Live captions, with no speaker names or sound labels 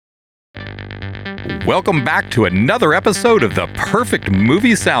Welcome back to another episode of the Perfect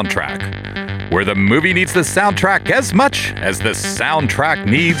Movie Soundtrack, where the movie needs the soundtrack as much as the soundtrack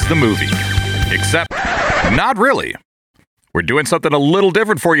needs the movie. Except, not really. We're doing something a little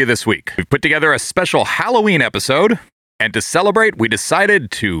different for you this week. We've put together a special Halloween episode, and to celebrate, we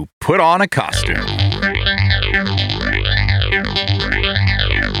decided to put on a costume.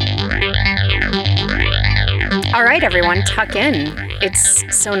 All right, everyone, tuck in.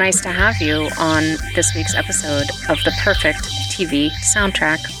 It's so nice to have you on this week's episode of the Perfect TV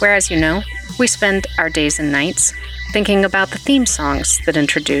Soundtrack, where, as you know, we spend our days and nights thinking about the theme songs that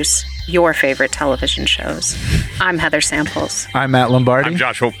introduce your favorite television shows. I'm Heather Samples. I'm Matt Lombardi. I'm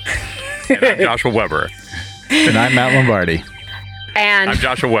Joshua Weber. And I'm Matt Lombardi. And I'm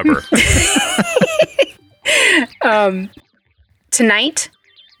Joshua Weber. Tonight,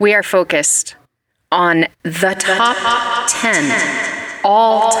 we are focused on the top 10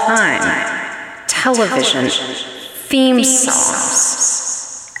 all-time television theme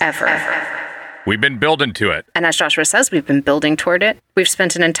songs ever. We've been building to it. And as Joshua says, we've been building toward it. We've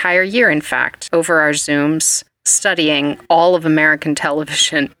spent an entire year, in fact, over our Zooms, studying all of American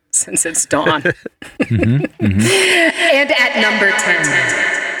television since its dawn. And at number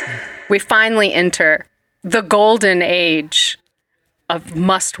 10, we finally enter the golden age of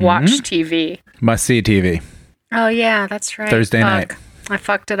must-watch TV. Must-see TV. Oh, yeah, that's right. Thursday night. I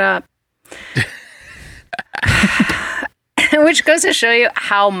fucked it up. Which goes to show you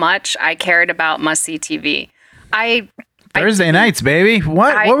how much I cared about must-see TV. Thursday nights, baby.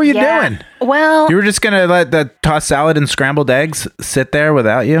 What were you doing? Well, You were just going to let the tossed salad and scrambled eggs sit there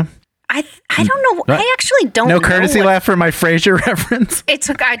without you? I don't know. I actually don't know. No courtesy laugh for my Frasier reference? I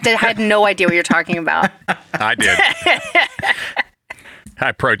had no idea what you're talking about. I did.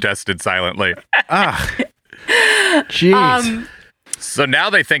 I protested silently. Jeez. So now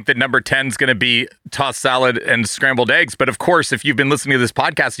they think that number 10 is going to be tossed salad and scrambled eggs. But of course, if you've been listening to this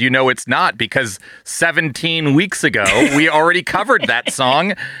podcast, you know it's not, because 17 weeks ago, we already covered that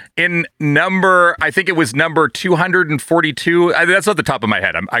song in I think it was number 242. That's off the top of my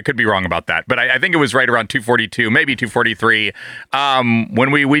head. I could be wrong about that. But I think it was right around 242, maybe 243,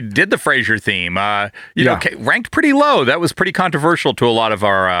 when we did the Frasier theme. Ranked pretty low. That was pretty controversial to a lot of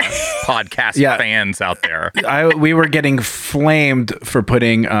our podcast fans out there. We were getting flamed for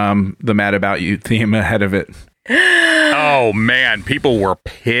putting the Mad About You theme ahead of it. Oh, man. People were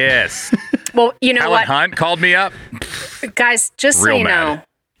pissed. Well, you know Helen what? Hunt called me up. Guys, just so Real you mad. know,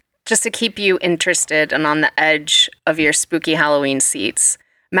 just to keep you interested and on the edge of your spooky Halloween seats,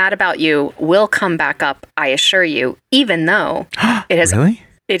 Mad About You will come back up, I assure you, even though it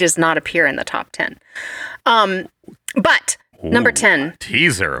does not appear in the top 10. But number 10.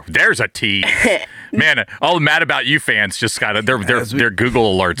 Teaser. There's a tease. Man, all the Mad About You fans just got their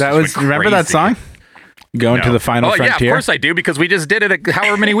Google alerts. Remember that song? Going to the final frontier? Yeah, of course I do, because we just did it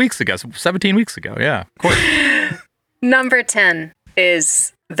however many weeks ago. 17 weeks ago. Yeah, of course. Number 10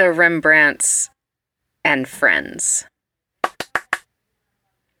 is The Rembrandts and Friends.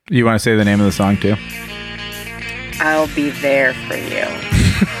 You want to say the name of the song, too? I'll be there for you.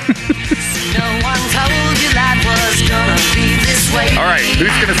 No one told you life was gonna be this way. All right,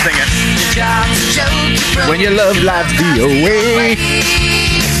 who's going to sing it? The job's a joke. When your love life's away.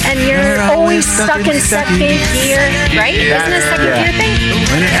 And you're always stuck in second gear, right? Isn't it a second gear thing?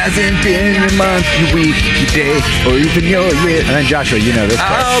 When it hasn't been your month, your week, your day, or even your year. And then Joshua, you know this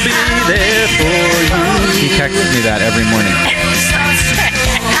part. I'll be there for you. He texts me that every morning.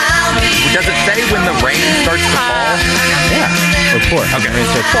 Does it say when the rain starts to fall? Yeah. Or pour. Okay. Rain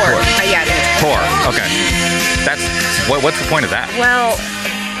starts to Pour. pour. Yeah, it is. Pour. Okay. What's the point of that? Well,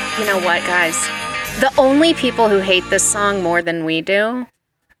 you know what, guys? The only people who hate this song more than we do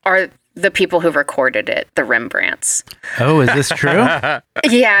are the people who recorded it, the Rembrandts. Oh, is this true?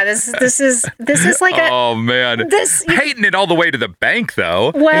 Yeah, this is like Oh, man. Hating it all the way to the bank,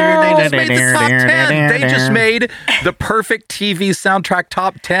 though. Well, They just made the top 10. They just made the perfect TV soundtrack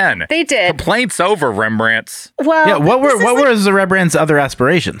top 10. They did. Complaints over, Rembrandts. well, Yeah, what was the Rembrandts' other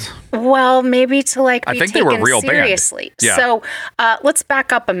aspirations? Well, maybe to be I think they taken were a real band. seriously. Yeah. So let's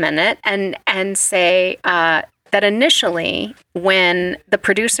back up a minute and say that initially, when the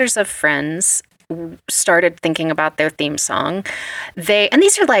producers of Friends started thinking about their theme song, and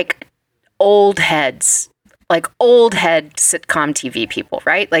these are like old head sitcom TV people,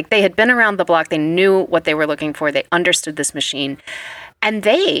 right? Like they had been around the block, they knew what they were looking for, they understood this machine, and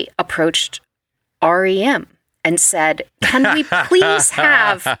they approached REM and said, "Can we please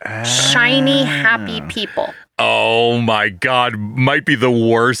have shiny, happy people?" Oh my God, might be the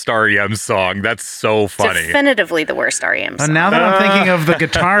worst REM song. That's so funny. Definitively the worst REM song. Now that I'm thinking of the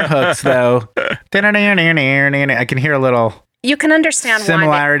guitar hooks, though, I can hear a little You can understand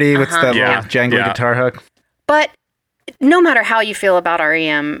similarity with the little jangly Yeah. guitar hook. But no matter how you feel about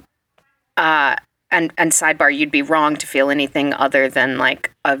REM, and sidebar, you'd be wrong to feel anything other than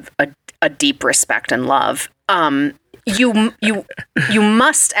like a deep respect and love. You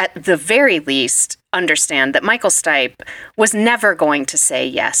must at the very least understand that Michael Stipe was never going to say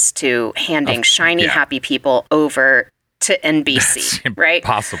yes to handing shiny happy people over to NBC, right?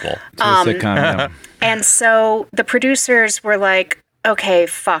 Possible. To a sitcom, yeah. And so the producers were like, okay,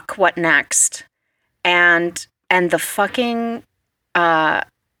 fuck, what next? And the fucking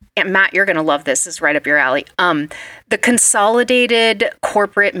and Matt, you're going to love this. This is right up your alley. The consolidated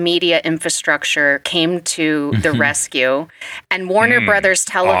corporate media infrastructure came to the rescue, and Warner Brothers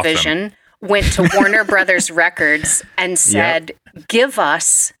Television went to Warner Brothers Records and said, give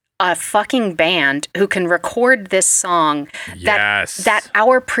us a fucking band who can record this song that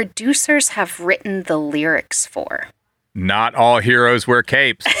our producers have written the lyrics for. Not all heroes wear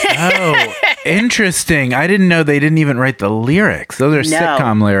capes. Oh, interesting. I didn't know they didn't even write the lyrics. Those are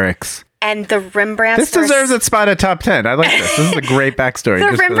sitcom lyrics. And the Rembrandts This deserves its spot at top 10. I like this. This is a great backstory.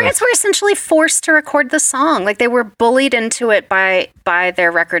 The Rembrandts were essentially forced to record the song. Like, they were bullied into it by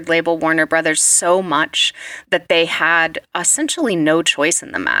their record label, Warner Brothers, so much that they had essentially no choice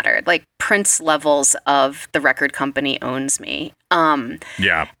in the matter. Like, Prince levels of the record company owns me.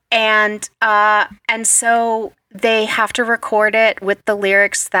 Yeah. And so they have to record it with the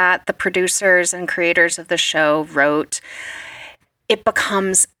lyrics that the producers and creators of the show wrote. It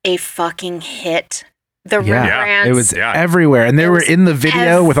becomes a fucking hit. The Rembrandts. It was everywhere. And they were in the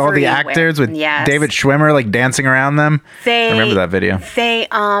video with all the actors with David Schwimmer like dancing around them. I remember that video.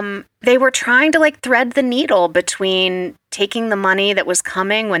 They were trying to like thread the needle between taking the money that was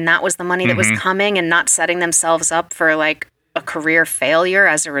coming when that was the money that was coming and not setting themselves up for like a career failure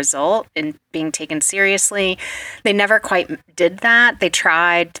as a result and being taken seriously. They never quite did that. They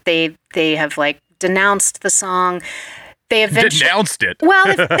tried. They have like denounced the song. They eventually denounced it. Well,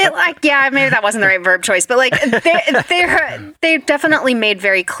 maybe that wasn't the right verb choice, but like they definitely made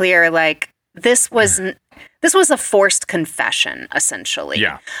very clear like this was a forced confession essentially.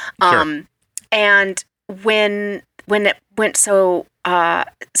 Yeah. Sure. And when it went so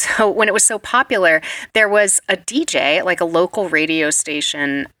when it was so popular, there was a DJ, like a local radio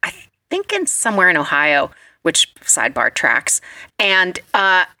station, I think somewhere in Ohio, which sidebar tracks, and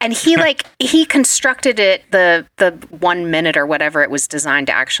he constructed it the 1 minute or whatever it was designed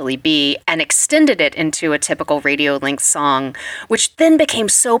to actually be, and extended it into a typical radio length song, which then became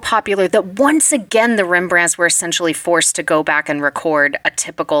so popular that once again the Rembrandts were essentially forced to go back and record a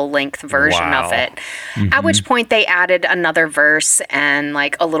typical length version of it. At which point they added another verse and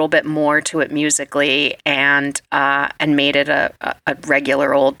like a little bit more to it musically, and made it a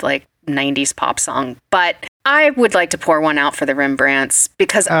regular old like 90s pop song. But I would like to pour one out for the Rembrandts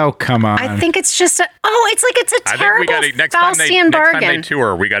because come on. I think it's just it's a terrible Faustian bargain. Next time they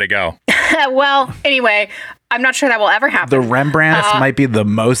tour, we got to go. Well, anyway, I'm not sure that will ever happen. The Rembrandts might be the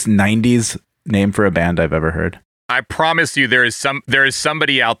most 90s name for a band I've ever heard. I promise you, there is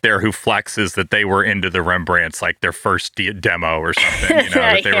somebody out there who flexes that they were into the Rembrandts, like their first demo or something. You know,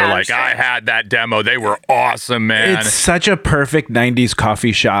 that they were like, sure. I had that demo. They were awesome, man. It's such a perfect 90s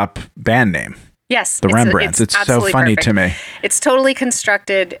coffee shop band name. Yes. The Rembrandts. It's so funny to me. It's totally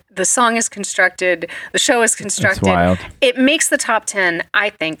constructed. The song is constructed. The show is constructed. It's wild. It makes the top 10, I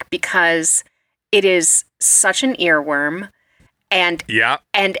think, because it is such an earworm. And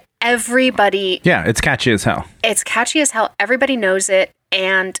everybody... Yeah, it's catchy as hell. It's catchy as hell. Everybody knows it.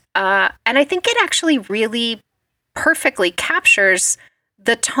 And I think it actually really perfectly captures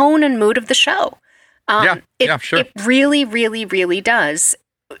the tone and mood of the show. Sure. It really, really, really does.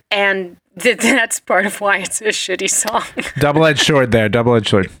 And that's part of why it's a shitty song. Double-edged sword there. Double-edged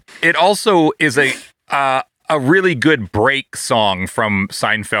sword. It also is a really good break song from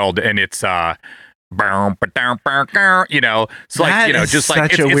Seinfeld, and it's you know, it's like, you know, just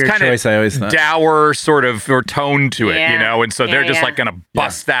like it's weird kind choice, I always of thought. dour sort of or tone to it, you know, and so they're just like gonna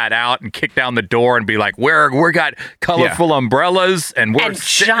bust that out and kick down the door and be like, we got colorful umbrellas and we're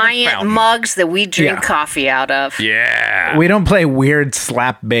giant mugs that we drink coffee out of. Yeah, we don't play weird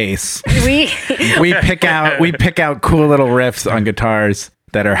slap bass. we pick out cool little riffs on guitars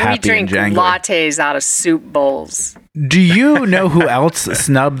that are happy and jangly. We drink lattes out of soup bowls. Do you know who else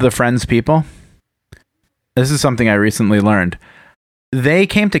snubbed the Friends people? This is something I recently learned. They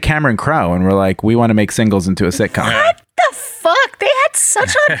came to Cameron Crowe and were like, we want to make singles into a sitcom. What the fuck? They had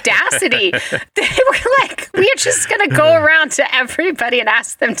such audacity. They were like, we're just going to go around to everybody and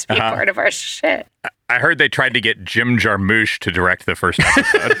ask them to be part of our shit. I heard they tried to get Jim Jarmusch to direct the first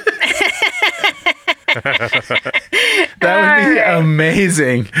episode. That would be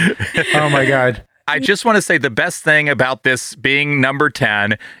amazing. Oh my God. I just want to say the best thing about this being number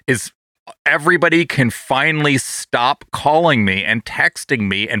 10 is everybody can finally stop calling me and texting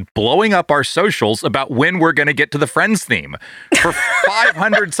me and blowing up our socials about when we're going to get to the Friends theme for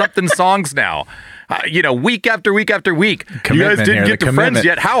 500 something songs now. Week after week after week. You guys didn't get to Friends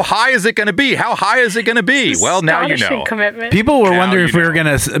yet. How high is it going to be? How high is it going to be? Well, now you know. Commitment. People were wondering if we were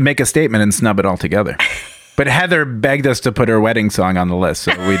going to make a statement and snub it all together. But Heather begged us to put her wedding song on the list,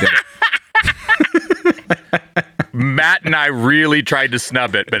 so we did. Matt and I really tried to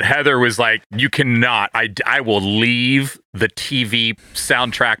snub it, but Heather was like, you cannot. I will leave the TV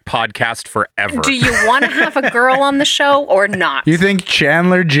soundtrack podcast forever. Do you want to have a girl on the show or not? You think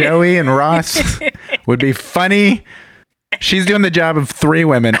Chandler, Joey, and Ross would be funny? She's doing the job of 3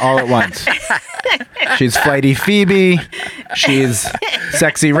 women all at once. She's flighty Phoebe, she's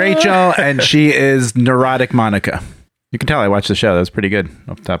sexy Rachel, and she is neurotic Monica. You can tell I watched the show. That was pretty good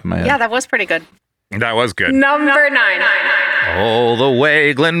off the top of my head. Yeah, that was pretty good. That was good. Number 9. Oh, the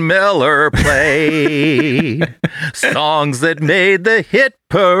way Glenn Miller played songs that made the hit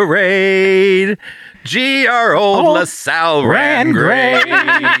parade. G.R. Old LaSalle ran great.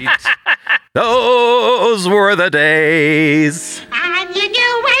 Those were the days. And you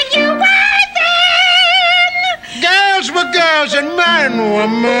knew where you were then. Girls were girls and men were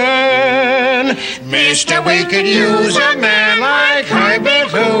men. Mister, we could use a man like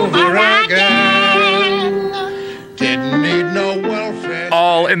Herbert Hoover again. Didn't need no welfare.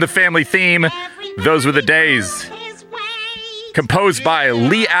 All in the family theme. Those were the days. Composed by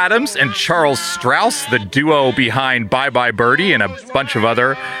Lee Adams and Charles Strauss, the duo behind Bye Bye Birdie and a bunch of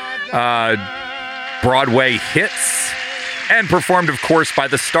other Broadway hits. And performed, of course, by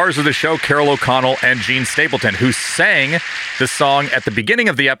the stars of the show, Carol O'Connell and Gene Stapleton, who sang the song at the beginning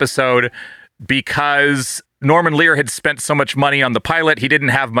of the episode because Norman Lear had spent so much money on the pilot, he didn't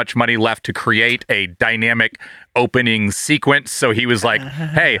have much money left to create a dynamic opening sequence. So he was like,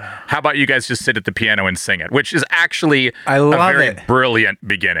 hey, how about you guys just sit at the piano and sing it? Which is actually a very brilliant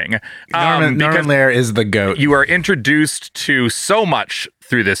beginning. Norman Lear is the GOAT. You are introduced to so much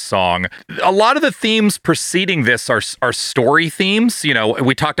through this song. A lot of the themes preceding this are story themes. You know,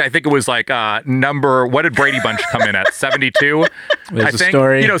 we talked, I think it was like what did Brady Bunch come in at? 72? I think,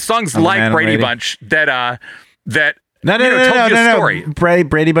 story, songs like Brady Bunch that told you a story.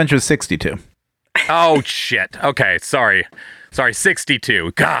 Brady Bunch was 62. Oh, shit. Okay, sorry,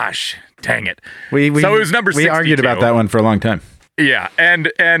 62. Gosh, dang it. So it was number 62. We argued about that one for a long time. Yeah,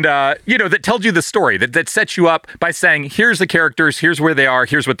 and that tells you the story, that sets you up by saying, here's the characters, here's where they are,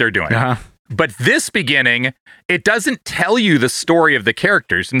 here's what they're doing. But this beginning, it doesn't tell you the story of the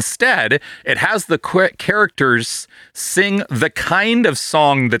characters. Instead, it has the characters sing the kind of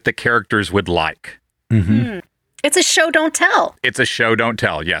song that the characters would like. Mm-hmm. It's a show don't tell. It's a show don't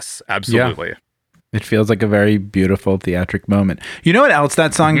tell. Yes, absolutely. Yeah. It feels like a very beautiful theatric moment. You know what else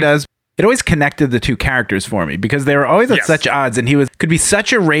that song does? It always connected the two characters for me because they were always at such odds, and he could be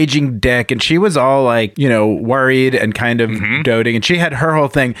such a raging dick, and she was all like, worried and kind of doting, and she had her whole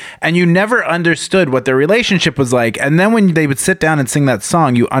thing, and you never understood what their relationship was like. And then when they would sit down and sing that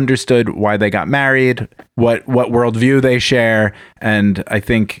song, you understood why they got married, what worldview they share, and I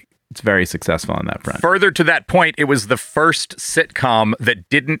think it's very successful on that front. Further to that point, it was the first sitcom that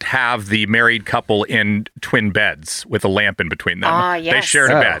didn't have the married couple in twin beds with a lamp in between them. Yes. They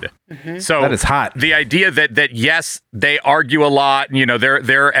shared a bed. So that is hot. The idea that yes, they argue a lot,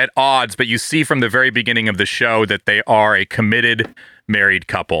 they're at odds, but you see from the very beginning of the show that they are a committed married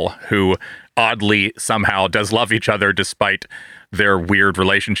couple who oddly somehow does love each other despite their weird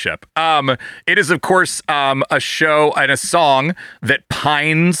relationship. It is, of course, a show and a song that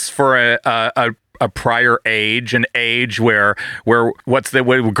pines for a prior age, an age where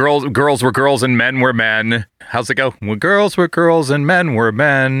girls were girls and men were men. How's it go? Well, girls were girls and men were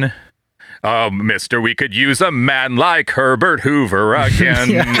men. Mister, we could use a man like Herbert Hoover again.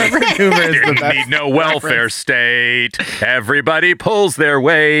 Herbert Hoover is the best. Need no welfare state. Everybody pulls their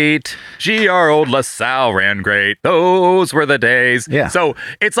weight. G.R. Old LaSalle ran great. Those were the days. Yeah. So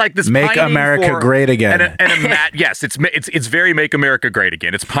it's like this Make America great again. Yes, it's very Make America Great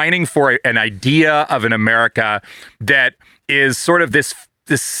Again. It's pining for an idea of an America that is sort of this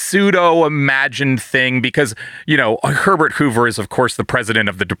pseudo imagined thing because, Herbert Hoover is, of course, the president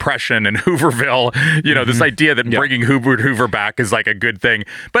of the Depression and Hooverville. This idea that bringing Herbert Hoover back is like a good thing.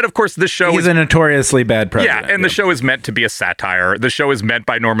 But of course, the show He's a notoriously bad president. Yeah, and the show is meant to be a satire. The show is meant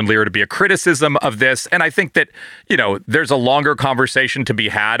by Norman Lear to be a criticism of this. And I think that, there's a longer conversation to be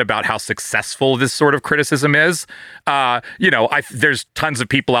had about how successful this sort of criticism is. There's tons of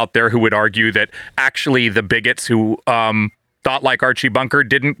people out there who would argue that actually the bigots who thought like Archie Bunker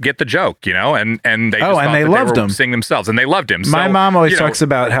didn't get the joke, and they just thought they that loved they were him. seeing themselves, and they loved him. My mom always talks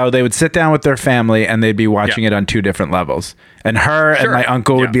about how they would sit down with their family and they'd be watching it on two different levels. And her and my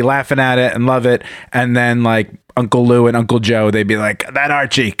uncle would be laughing at it and love it. And then like Uncle Lou and Uncle Joe, they'd be like, that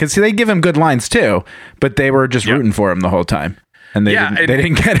Archie. Because they give him good lines too, but they were just rooting for him the whole time. And they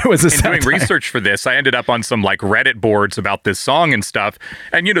didn't get it was a satire. Doing research for this, I ended up on some like Reddit boards about this song and stuff.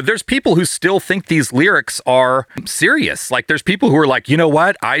 And, there's people who still think these lyrics are serious. Like there's people who are like, you know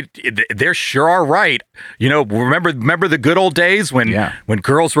what? They sure are right. Remember the good old days when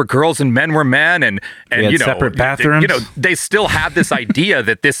girls were girls and men were men and separate bathrooms. They still have this idea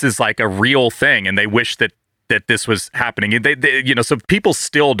that this is like a real thing and they wish that this was happening. So people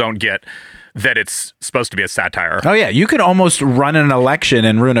still don't get that it's supposed to be a satire. Oh yeah, you could almost run an election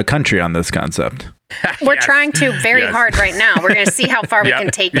and ruin a country on this concept. We're trying to very hard right now. We're going to see how far we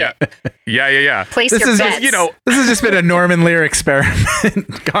can take it. Yeah. Place your bets. This has just been a Norman Lear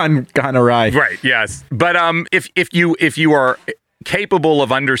experiment gone awry. Right. Yes. But if you are capable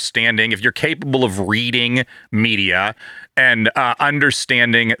of understanding, if you're capable of reading media and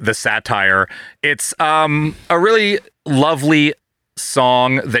understanding the satire, it's a really lovely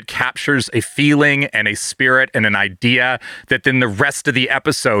song that captures a feeling and a spirit and an idea that then the rest of the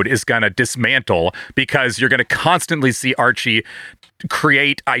episode is going to dismantle because you're going to constantly see Archie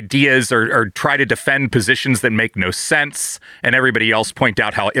create ideas or try to defend positions that make no sense, and everybody else point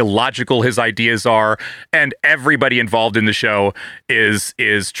out how illogical his ideas are, and everybody involved in the show is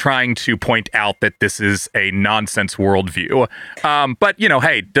trying to point out that this is a nonsense worldview. But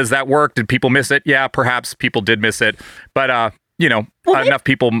hey, does that work? Did people miss it? Yeah, perhaps people did miss it, but enough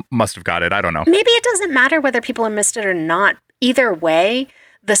people must have got it. I don't know. Maybe it doesn't matter whether people have missed it or not. Either way,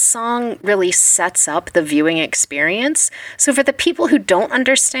 the song really sets up the viewing experience. So for the people who don't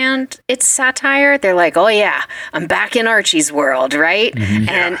understand its satire, they're like, oh yeah, I'm back in Archie's world, right?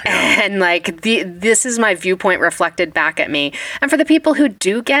 Mm-hmm. And like this is my viewpoint reflected back at me. And for the people who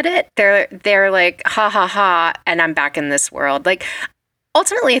do get it, they're like, ha ha ha, and I'm back in this world. Like,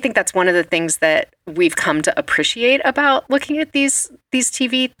 ultimately, I think that's one of the things that we've come to appreciate about looking at these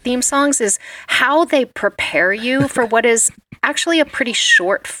TV theme songs is how they prepare you for what is actually a pretty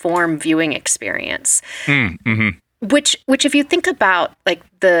short form viewing experience. Mm-hmm. Which if you think about like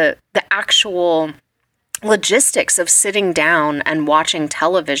the actual logistics of sitting down and watching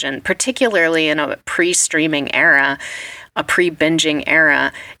television, particularly in a pre-streaming era, a pre-binging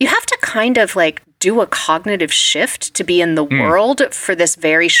era, you have to kind of like do a cognitive shift to be in the world for this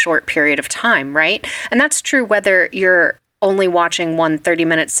very short period of time, right? And that's true whether you're only watching one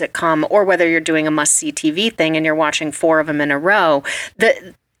 30-minute sitcom or whether you're doing a must-see TV thing and you're watching 4 of them in a row.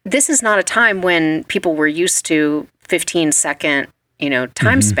 This is not a time when people were used to 15-second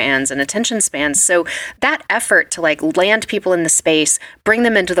time spans and attention spans. So that effort to like land people in the space, bring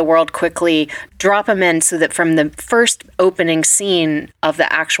them into the world quickly, drop them in so that from the first opening scene of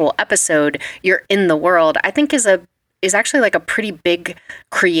the actual episode, you're in the world, I think is actually like a pretty big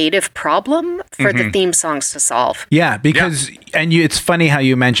creative problem for the theme songs to solve. Yeah, because it's funny how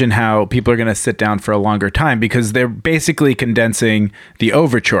you mentioned how people are going to sit down for a longer time because they're basically condensing the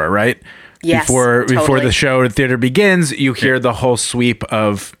overture, right? Yes, before totally. the show or theater begins, you hear the whole sweep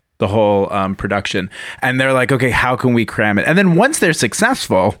of the whole production, and they're like, "Okay, how can we cram it?" And then once they're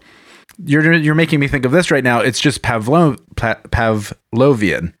successful, you're making me think of this right now. It's just Pavlovian,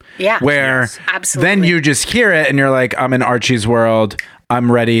 where absolutely. Then you just hear it, and you're like, "I'm in Archie's world.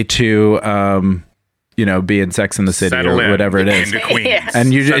 I'm ready to." Be in Sex and the City or whatever it is.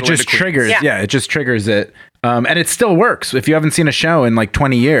 And it just triggers. Yeah, it just triggers it. And it still works. If you haven't seen a show in like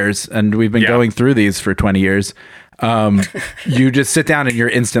 20 years, and we've been going through these for 20 years, you just sit down and you're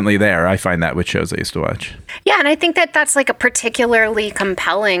instantly there. I find that with shows I used to watch. Yeah, and I think that's like a particularly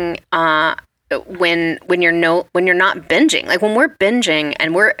compelling when you're not binging. Like when we're binging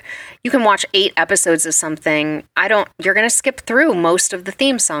and you can watch 8 episodes of something, you're going to skip through most of the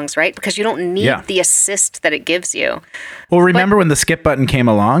theme songs, right? Because you don't need the assist that it gives you. Well, remember when the skip button came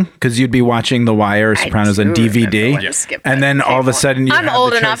along? Because you'd be watching The Wire or Sopranos on DVD. And then all of a sudden I'm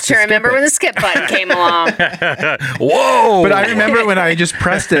old enough to remember when the skip button came along. Whoa! But I remember when I just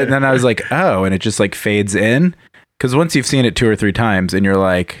pressed it and then I was like, oh, and it just like fades in. Because once you've seen it 2 or 3 times and you're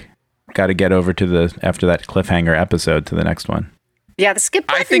like, got to get over to after that cliffhanger episode to the next one. Yeah, the skip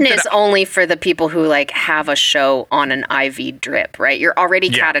button is only for the people who like have a show on an IV drip, right? You're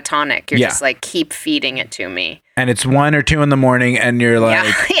already catatonic. You're just like, keep feeding it to me. And it's 1 or 2 in the morning and you're like,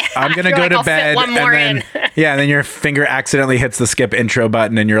 I'm going to go to bed. Fit one more and then your finger accidentally hits the skip intro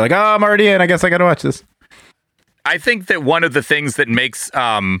button and you're like, oh, I'm already in. I guess I got to watch this. I think that one of the things that makes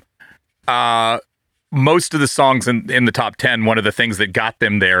most of the songs in the top 10, one of the things that got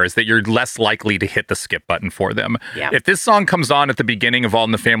them there is that you're less likely to hit the skip button for them. Yeah. If this song comes on at the beginning of All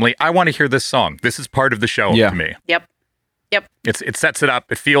in the Family, I want to hear this song. This is part of the show to me. Yep. It sets it up.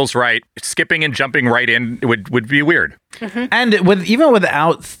 It feels right. Skipping and jumping right in would be weird. Mm-hmm. And even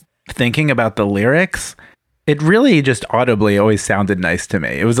without thinking about the lyrics, it really just audibly always sounded nice to me.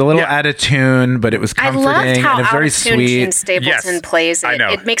 It was a little out of tune, but it was comforting. I loved how and it was very out of tune sweet. Gene Stapleton plays it. I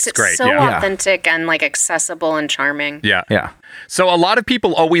know. It makes it great. so authentic and like accessible and charming. Yeah. So a lot of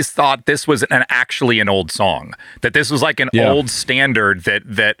people always thought this was actually an old song, that this was like an old standard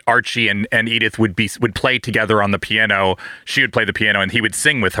that Archie and Edith would play together on the piano. She would play the piano and he would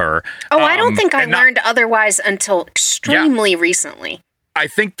sing with her. Oh, I don't think I learned otherwise until extremely recently. I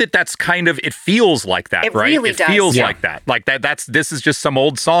think that's kind of, it feels like that, it right? Really it does. feels like that. Like this is just some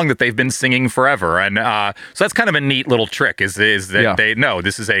old song that they've been singing forever. And so that's kind of a neat little trick is that they know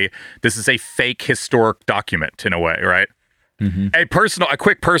this is a fake historic document in a way, right? Mm-hmm. A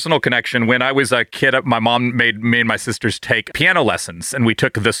quick personal connection. When I was a kid, my mom made me and my sisters take piano lessons, and we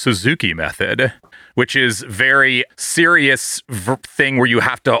took the Suzuki method, which is very serious thing where you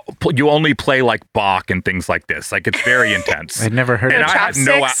only play like Bach and things like this. Like, it's very intense. I'd never heard of it.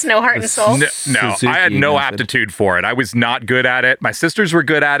 Chopsticks, no heart and soul. No, I had no aptitude for it. I was not good at it. My sisters were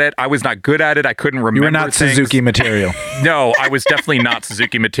good at it. I was not good at it. I couldn't remember. You were not things. Suzuki material. No, I was definitely not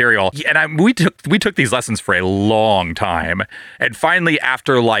Suzuki material. And we took these lessons for a long time. And finally,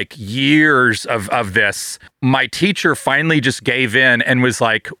 after like years of this, my teacher finally just gave in and was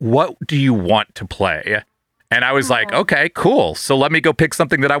like, "What do you want to play?" And I was like, "Okay, cool. So let me go pick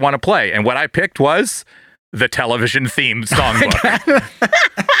something that I want to play." And what I picked was the television theme songbook.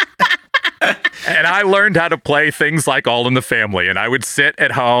 And I learned how to play things like All in the Family. And I would sit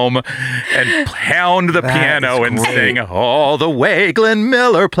at home and pound the piano and sing all the way Glenn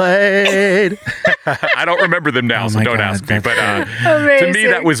Miller played. I don't remember them now, so don't ask me. But to me,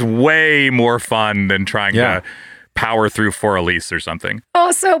 that was way more fun than trying to power through For Elise or something.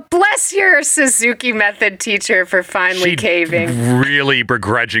 Also, bless your Suzuki method teacher for finally caving. Really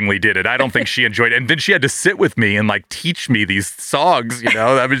begrudgingly did it. I don't think she enjoyed it. And then she had to sit with me and like teach me these songs, you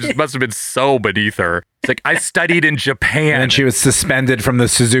know? That just must have been so beneath her. It's like, I studied in Japan. And she was suspended from the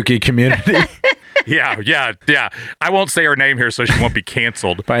Suzuki community. Yeah. I won't say her name here so she won't be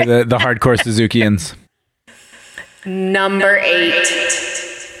canceled. By the hardcore Suzukians. Number 8.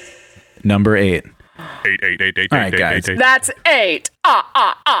 Number 8. 8. All right, guys. That's 8.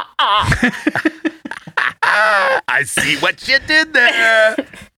 I see what you did there.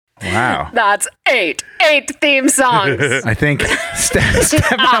 Wow. That's 8. 8 theme songs. I think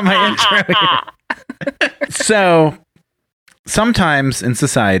step on my intro here. So, sometimes in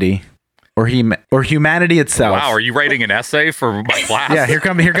society, or humanity itself. Wow, are you writing an essay for my class? Yeah, here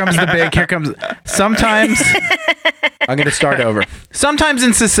comes the big. Here comes. Sometimes I'm going to start over. Sometimes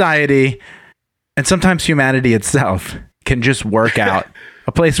in society. And sometimes humanity itself can just work out.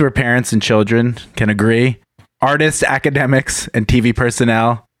 A place where parents and children can agree. Artists, academics, and TV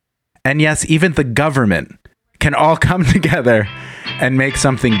personnel. And yes, even the government can all come together and make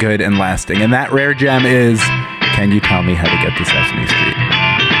something good and lasting. And that rare gem is, Can You Tell Me How to Get to Sesame Street?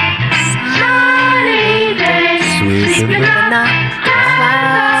 Sweet in the night,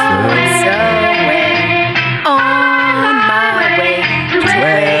 clouds away, on my way to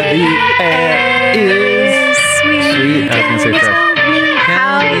where the air is sweet. I was going to say fresh.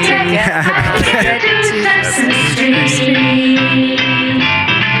 How to get to Sesame Street.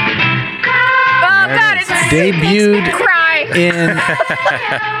 Oh, God, it's Debuted cry. in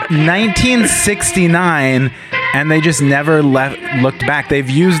 1969, and they just never looked back. They've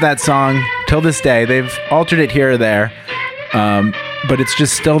used that song till this day. They've altered it here or there, but it's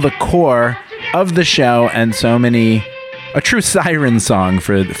just still the core of the show, and a true siren song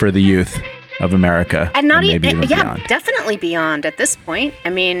for the youth of America. And not maybe even, beyond. Definitely beyond at this point. I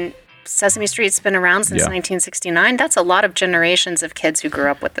mean, Sesame Street's been around since 1969. That's a lot of generations of kids who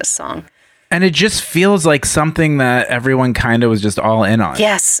grew up with this song. And it just feels like something that everyone kind of was just all in on.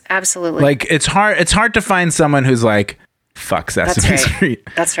 Yes, absolutely. Like, it's hard to find someone who's like, fuck Sesame Street.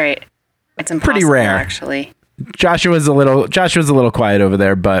 That's right. It's impossible, pretty rare, actually. Joshua's a little quiet over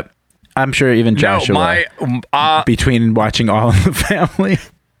there, but I'm sure even Joshua, between watching All in the Family,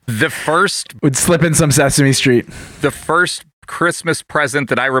 the first would slip in some Sesame Street. The first Christmas present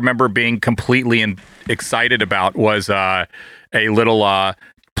that I remember being completely excited about was a little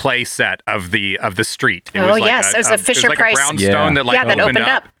play set of the street. It was yes, it was a Fisher Price brownstone that that opened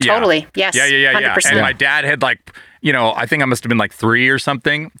up. Yeah. Totally, yes, yeah. 100%. And my dad had I think I must have been 3 or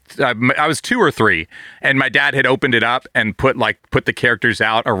something. I was 2 or 3, and my dad had opened it up and put the characters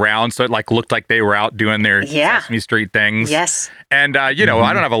out around, so it looked like they were out doing their Sesame Street things. Yes. And I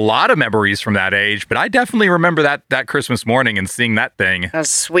don't have a lot of memories from that age, but I definitely remember that Christmas morning and seeing that thing. That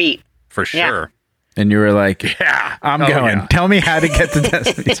was sweet. For sure. And you were like, yeah, I'm going. Yeah. Tell me how to get to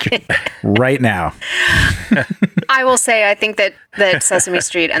Sesame Street right now. I will say, I think that Sesame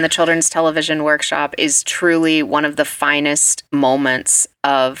Street and the Children's Television Workshop is truly one of the finest moments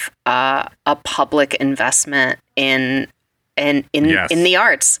of a public investment in the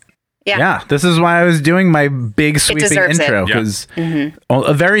arts. Yeah, this is why I was doing my big sweeping intro, because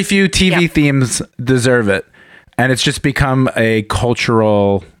a very few TV themes deserve it. And it's just become a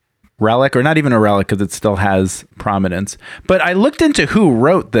cultural relic, or not even a relic because it still has prominence. But I looked into who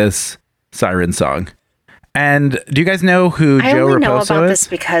wrote this siren song. And do you guys know who Joe Raposo is? I only know about this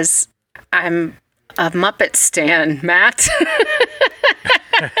because I'm a Muppet stan, Matt.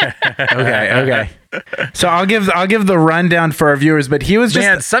 Okay. So I'll give the rundown for our viewers, but he was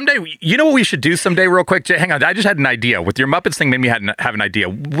just someday. You know what we should do someday, real quick? Hang on, I just had an idea with your Muppets thing. Made me have an idea.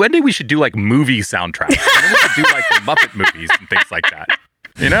 One day we should do movie soundtracks. We should do the Muppet movies and things like that.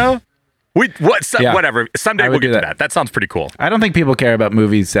 You know. Whatever. Someday we'll get to that. That sounds pretty cool. I don't think people care about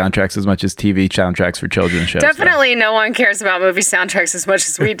movie soundtracks as much as TV soundtracks for children's shows. Definitely no one cares about movie soundtracks as much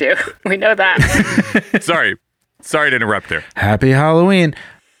as we do. We know that. Sorry to interrupt there. Happy Halloween.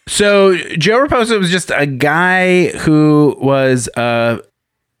 So Joe Raposo was just a guy who was a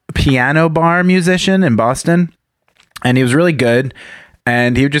piano bar musician in Boston, and he was really good.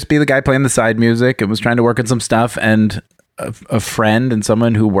 And he would just be the guy playing the side music and was trying to work on some stuff, and a friend and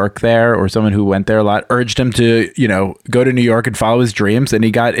someone who worked there or someone who went there a lot urged him to, go to New York and follow his dreams. And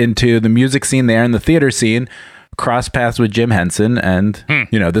he got into the music scene there and the theater scene, crossed paths with Jim Henson. And,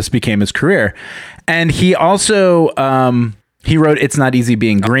 this became his career. And he also, he wrote It's Not Easy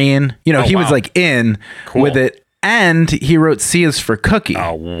Being Green. He was in with it. And he wrote C is for Cookie.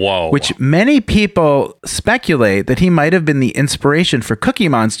 Oh, whoa. Which many people speculate that he might have been the inspiration for Cookie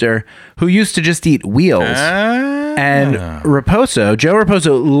Monster, who used to just eat wheels. And Joe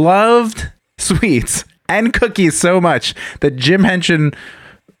Raposo loved sweets and cookies so much that Jim Henson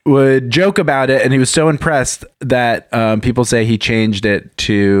would joke about it, and he was so impressed that people say he changed it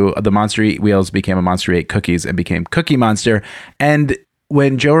to the Monster Eat Wheels became a Monster Eat Cookies and became Cookie Monster. And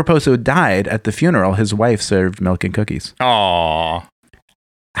when Joe Raposo died at the funeral, his wife served milk and cookies. Aww.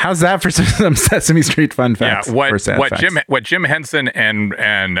 How's that for some Sesame Street fun facts? Yeah, what Jim Henson and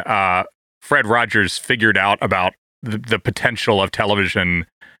Fred Rogers figured out about the potential of television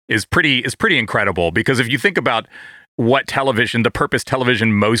is pretty incredible, because if you think about what the purpose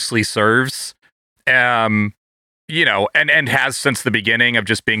television mostly serves, and has since the beginning of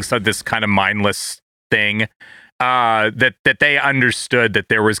just being this kind of mindless thing, that they understood that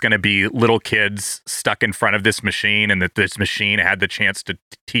there was going to be little kids stuck in front of this machine, and that this machine had the chance to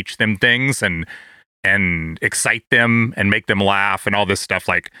teach them things and excite them and make them laugh and all this stuff.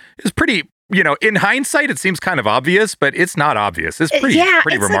 It's pretty. In hindsight, it seems kind of obvious, but it's not obvious. It's pretty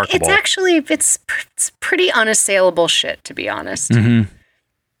remarkable. It's pretty unassailable shit, to be honest. Mm-hmm.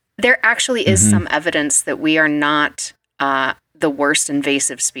 There actually is some evidence that we are not the worst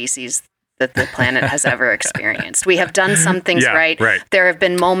invasive species that the planet has ever experienced. We have done some things right. There have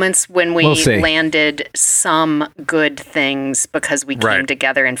been moments when we landed some good things because we came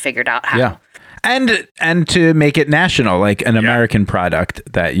together and figured out how. Yeah. And to make it national, like an American product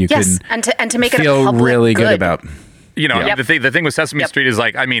that you can and to make it feel a public really good about. The thing with Sesame Street is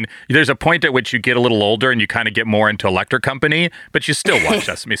there's a point at which you get a little older and you kind of get more into Electric Company, but you still watch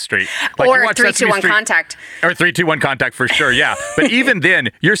Sesame Street. Or 3-2-1 Contact. Or 3-2-1 Contact for sure, yeah. But even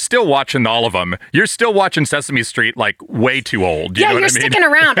then, you're still watching all of them. You're still watching Sesame Street way too old. You know what I mean? Sticking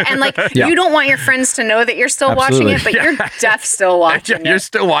around. And you don't want your friends to know that you're still watching it, but you're still watching it. You're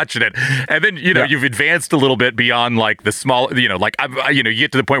still watching it. And then, you've advanced a little bit beyond the small, you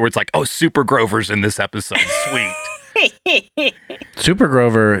get to the point where it's Super Grover's in this episode. Sweet. Super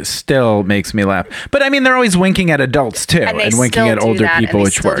Grover still makes me laugh, but they're always winking at adults too, and winking at older people,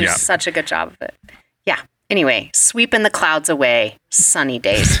 which works. Do such a good job of it. Yeah. Anyway, sweeping the clouds away, sunny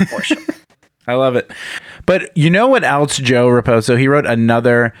days for sure. I love it. But you know what else, Joe Raposo? He wrote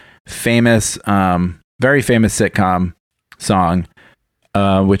another famous, very famous sitcom song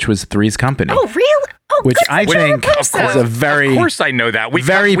which was Three's Company. Oh, really? Oh, which I think is a very, of course I know that. We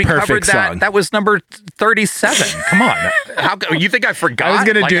very we covered perfect that. song. That was number 37. Come on, how you think I forgot? I was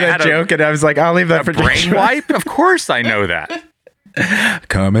going to do that joke, and I was like, I'll leave that for brain Joshua. wipe. Of course I know that.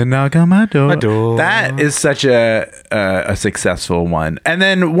 Come and knock on my door. That is such a successful one. And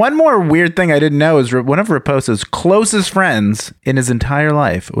then one more weird thing I didn't know is one of Raposa's closest friends in his entire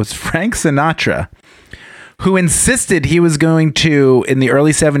life was Frank Sinatra, who insisted he was going to, in the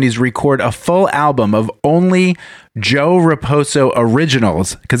early 70s, record a full album of only Joe Raposo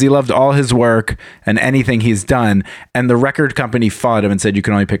originals because he loved all his work and anything he's done. And the record company fought him and said, you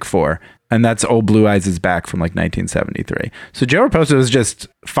can only pick 4. And that's Old Blue Eyes Is Back from like 1973. So Joe Raposo was just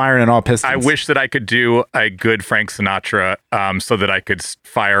firing on all pistons. I wish that I could do a good Frank Sinatra so that I could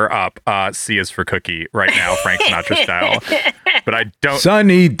fire up C is for Cookie right now, Frank Sinatra style. But I don't.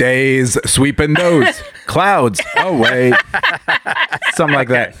 Sunny days, sweeping those clouds away. Something like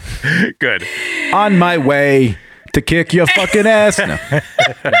that. Good. On my way to kick your fucking ass. No.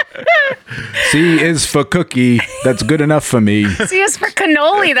 C is for cookie. That's good enough for me. C is for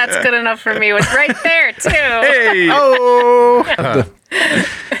cannoli. That's good enough for me. Was right there too. Hey. Oh.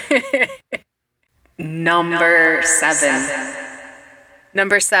 Number 7.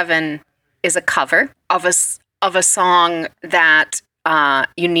 Number 7 is a cover of a song that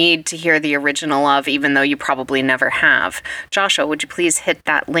you need to hear the original of, even though you probably never have. Joshua, would you please hit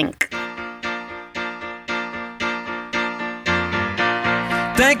that link?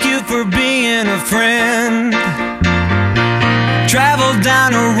 Thank you for being a friend. Travel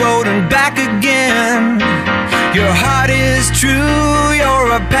down a road and back again. Your heart is true,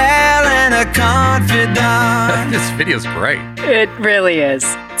 you're a pal and a confidant. This video's great. It really is.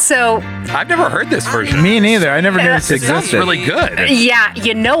 So I've never heard this version. Me neither. I never knew this It sounds existed. really good. yeah,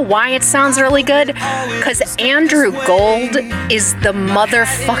 you know why it sounds really good? Because Andrew Gold is the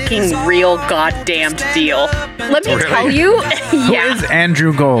motherfucking real goddamn deal. Let me Really? tell you. Who Yeah. is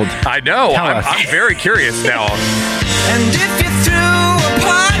Andrew Gold? I know. Tell us. I'm very curious now. And if you threw a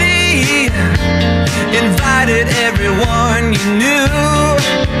party, invited everyone you knew,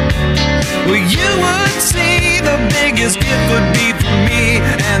 well, you would see the biggest gift would be for me,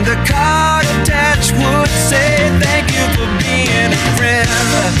 and the card attached would say, thank you for being a friend.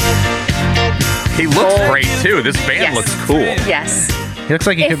 He looks great too. This band Yes. looks cool. Yes. He looks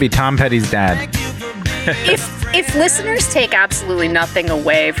like he could be Tom Petty's dad. If listeners take absolutely nothing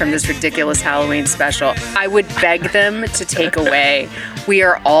away from this ridiculous Halloween special, I would beg them to take away, we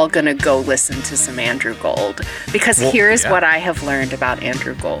are all going to go listen to some Andrew Gold. Because here's what I have learned about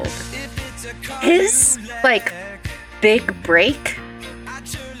Andrew Gold. His, big break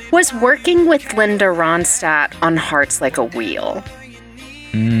was working with Linda Ronstadt on Hearts Like a Wheel.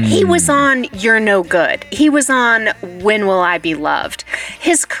 He was on You're No Good. He was on When Will I Be Loved.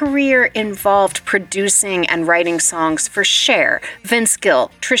 His career involved producing and writing songs for Cher, Vince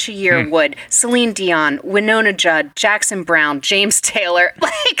Gill, Trisha Yearwood, Celine Dion, Winona Judd, Jackson Brown, James Taylor.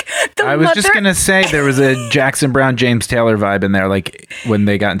 I was just going to say there was a Jackson Brown, James Taylor vibe in there, when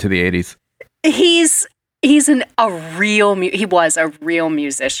they got into the 80s. He was a real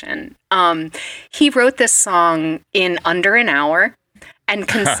musician. He wrote this song in under an hour and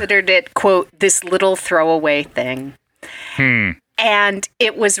considered it, quote, this little throwaway thing. And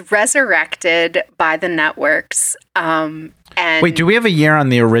it was resurrected by the networks. And Wait, do we have a year on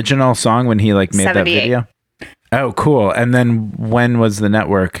the original song when he made 78. that video? Oh, cool. And then when was the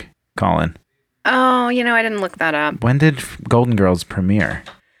network calling? Oh, I didn't look that up. When did Golden Girls premiere?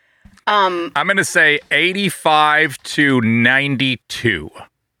 I'm going to say 85 to 92.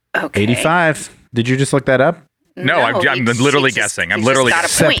 Okay. 85. Did you just look that up? No, I'm literally guessing. I'm literally got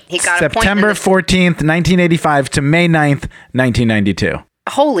guessing. a point. He got a point. September 14th, 1985 to May 9th, 1992.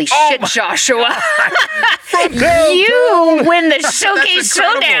 Holy shit, Joshua. You win the Showcase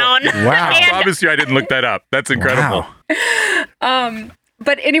Showdown. Wow. I promise you I didn't look that up. That's incredible. Wow.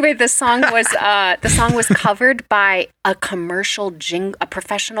 But anyway, the song was covered by a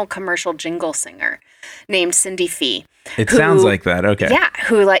professional commercial jingle singer named Cindy Fee. It sounds like that. Okay. Yeah,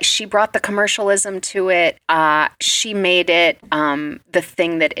 she brought the commercialism to it. She made it the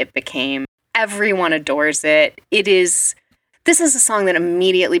thing that it became. Everyone adores it. This is a song that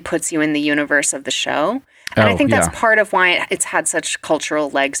immediately puts you in the universe of the show. And I think that's part of why it's had such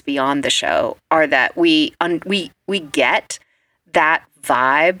cultural legs beyond the show, are that we get that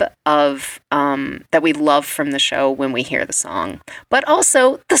vibe of that we love from the show when we hear the song. But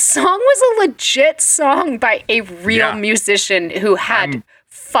also, the song was a legit song by a real musician who had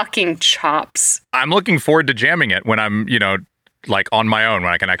fucking chops. I'm looking forward to jamming it when I'm, like on my own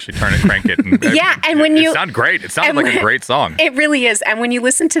when I can actually turn it, crank it. And, Yeah, and when you- it sounds great. It sounds like a great song. It really is. And when you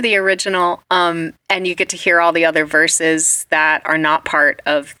listen to the original, and you get to hear all the other verses that are not part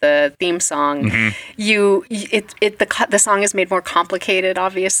of the theme song, the song is made more complicated,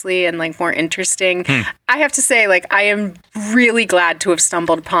 obviously, and like more interesting. I have to say, like, I am really glad to have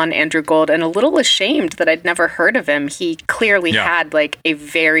stumbled upon Andrew Gold, and a little ashamed that I'd never heard of him. He clearly had like a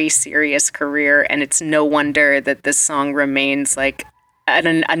very serious career, and it's no wonder that this song remains like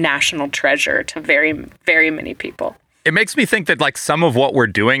a national treasure to very, very many people. It makes me think that like some of what we're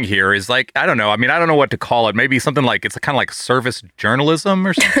doing here is like, I don't know. I mean, I don't know what to call it. Maybe something like, it's kind of like service journalism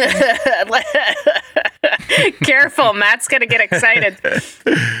or something. Careful, Matt's going to get excited.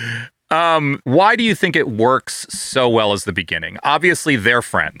 Why do you think it works so well as the beginning? Obviously, they're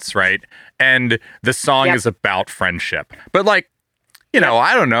friends, right? And the song is about friendship. But like, you know,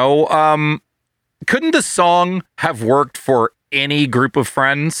 I don't know. Couldn't the song have worked for any group of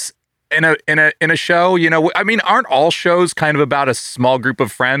friends in a show? You know, I mean, aren't all shows kind of about a small group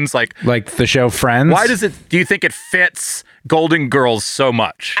of friends? Like the show Friends? Why do you think it fits Golden Girls so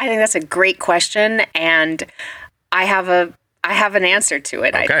much? I think that's a great question, and I have an answer to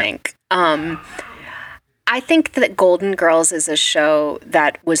it. Okay. I think. I think that Golden Girls is a show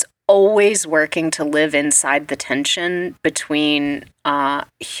that was always working to live inside the tension between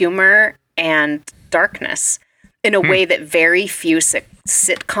humor and darkness in a way that very few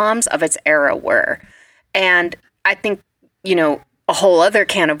sitcoms of its era were. And I think, you know, a whole other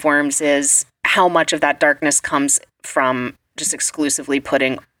can of worms is how much of that darkness comes from just exclusively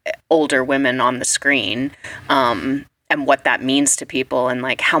putting older women on the screen, and what that means to people, and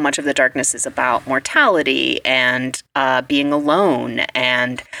like how much of the darkness is about mortality and being alone,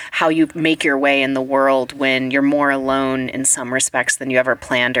 and how you make your way in the world when you're more alone in some respects than you ever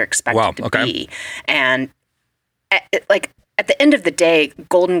planned or expected to be. And at the end of the day,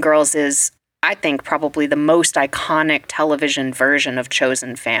 Golden Girls is, I think, probably the most iconic television version of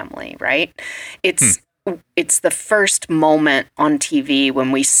Chosen Family, right? It's the first moment on TV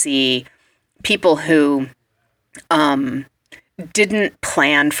when we see people who didn't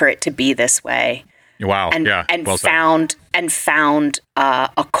plan for it to be this way. Wow. And well found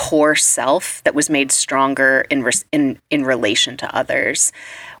a core self that was made stronger in relation to others,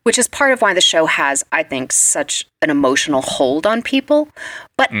 which is part of why the show has, I think, such an emotional hold on people.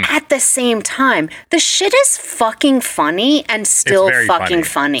 But at the same time, the shit is fucking funny and still fucking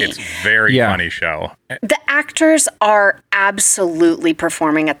funny. It's a very funny show. The actors are absolutely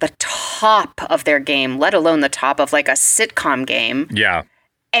performing at the top of their game, let alone the top of like a sitcom game. Yeah.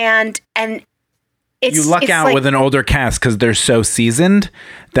 And you luck out like, with an older cast because they're so seasoned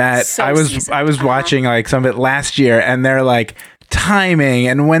that I was watching like some of it last year, and they're like timing,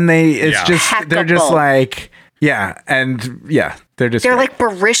 and when they're just like they're like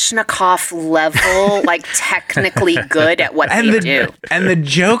Baryshnikov level, like technically good at what they do. And the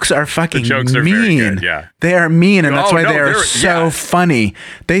jokes are fucking mean. Yeah, they are mean, and that's why they're so funny.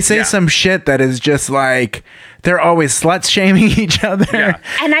 They say some shit that is just like. They're always slut shaming each other. Yeah.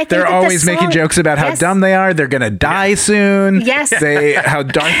 And I think they're always making jokes about how dumb they are. They're going to die soon. Yes. How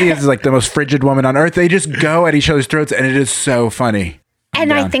Dorothy is like the most frigid woman on earth. They just go at each other's throats, and it is so funny.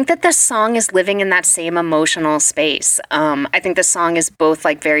 And I think that the song is living in that same emotional space. I think the song is both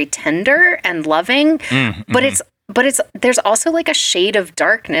like very tender and loving, but there's also like a shade of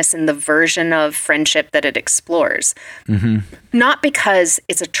darkness in the version of friendship that it explores. Not because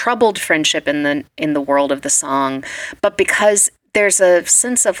it's a troubled friendship in the world of the song, but because there's a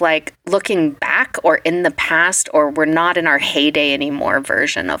sense of like looking back or in the past, or we're not in our heyday anymore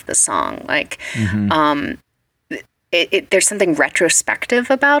version of the song. Like, there's something retrospective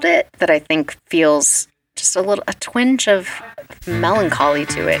about it that I think feels just a twinge of melancholy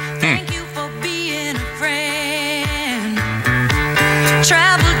to it. Thank you for being a friend.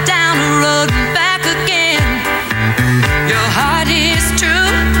 Travel down the road and back again. Your heart is true.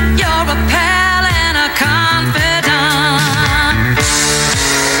 You're a pal and a confidant.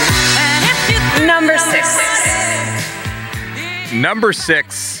 And if you Number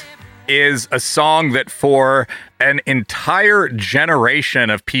 6 is a song that for an entire generation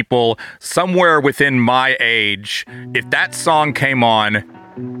of people somewhere within my age, if that song came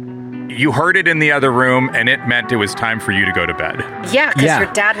on, you heard it in the other room and it meant it was time for you to go to bed. Yeah, because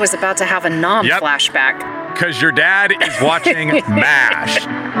your dad was about to have a Nom flashback. Because your dad is watching MASH.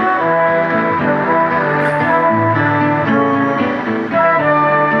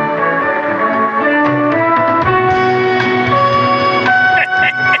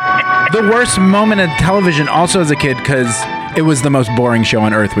 The worst moment of television also as a kid, because it was the most boring show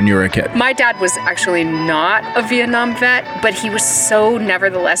on earth when you were a kid. My dad was actually not a Vietnam vet, but he was so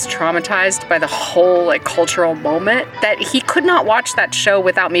nevertheless traumatized by the whole like cultural moment that he could not watch that show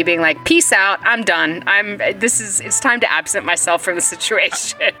without me being like, peace out, I'm done. It's time to absent myself from the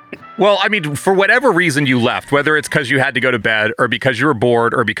situation. Well, I mean, for whatever reason you left, whether it's because you had to go to bed or because you were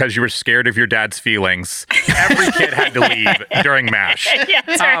bored or because you were scared of your dad's feelings, every kid had to leave during MASH.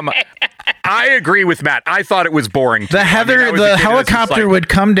 I agree with Matt. I thought it was boring. The helicopter would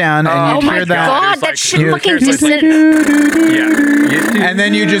come down and you'd hear that. Oh my God, that shit fucking descent. Yeah. And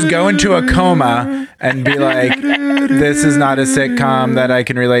then you just go into a coma and be like, this is not a sitcom that I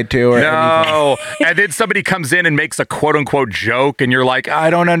can relate to or anything. And then somebody comes in and makes a quote unquote joke and you're like, I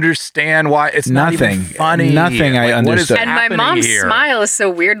don't understand why it's not even funny. Nothing I understood. And my mom's smile is so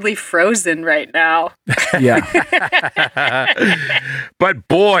weirdly frozen right now. Yeah. But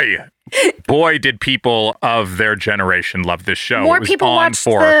boy, did people of their generation love this show. More people watched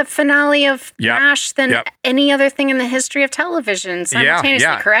the finale of MASH than any other thing in the history of television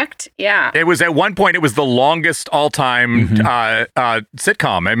simultaneously, correct? Yeah. It was at one point, it was the longest all-time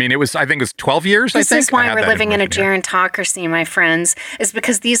sitcom. I mean, I think it was 12 years, This is why we're living in a gerontocracy, my friends, is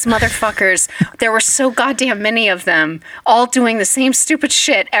because these motherfuckers, there were so goddamn many of them, all doing the same stupid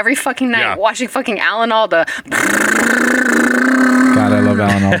shit every fucking night, watching fucking Alan Alda. God, I love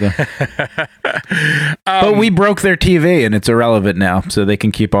Alan Alda. But we broke their TV and it's irrelevant now, so they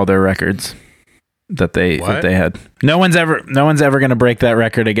can keep all their records that they had. No one's ever going to break that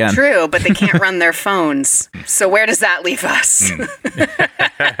record again. True, but they can't run their phones. So where does that leave us?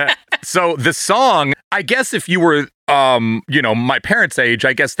 So the song, I guess if you were my parents' age,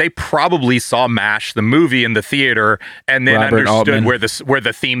 I guess they probably saw MASH, the movie, in the theater, and then understood where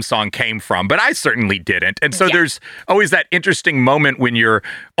the theme song came from. But I certainly didn't. And so there's always that interesting moment when you're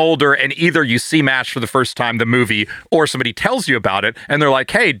older and either you see MASH for the first time, the movie, or somebody tells you about it, and they're like,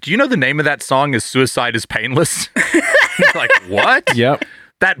 hey, do you know the name of that song is Suicide is Painless? You're like, what? Yep.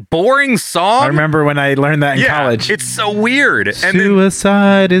 That boring song? I remember when I learned that in college. It's so weird.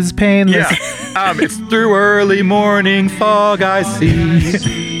 Suicide is painless. Yeah. It's through early morning fog I see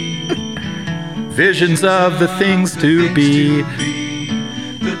visions of the things to be,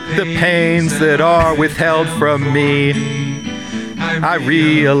 the pains that are withheld from me. I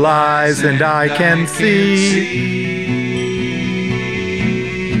realize and I can see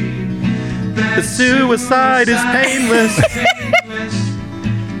the suicide is painless.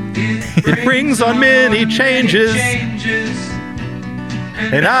 It brings on many changes,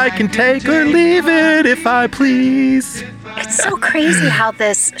 and I can take or leave it if I please. It's so crazy how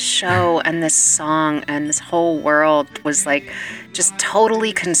this show and this song and this whole world was like just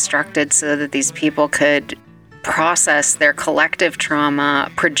totally constructed so that these people could process their collective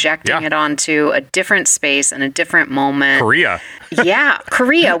trauma, projecting it onto a different space and a different moment. Korea,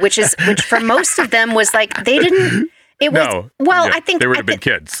 which for most of them was like I think they would have been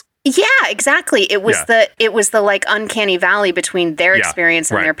kids. Yeah, exactly. It was the like uncanny valley between their experience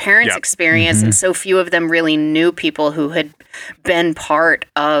and their parents' experience, and so few of them really knew people who had been part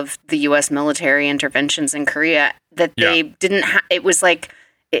of the U.S. military interventions in Korea that they didn't. It was like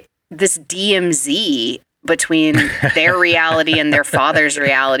this DMZ between their reality and their father's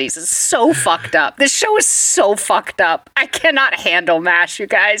realities is so fucked up. This show is so fucked up. I cannot handle MASH, you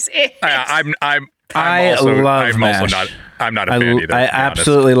guys. I'm not a fan either. I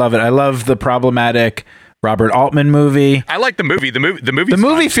absolutely love it. I love the problematic Robert Altman movie. I like the movie. The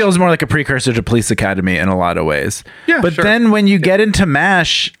movie feels more like a precursor to Police Academy in a lot of ways. Yeah, but then when you get into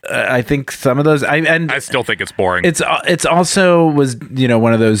MASH, I think some of those. I still think it's boring. It's also was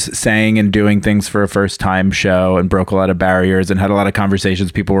one of those saying and doing things for a first time show and broke a lot of barriers and had a lot of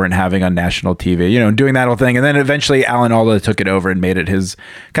conversations people weren't having on national TV. Doing that whole thing, and then eventually Alan Alda took it over and made it his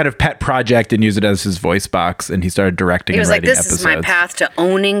kind of pet project and used it as his voice box, and he started directing. He was like, "This is my path to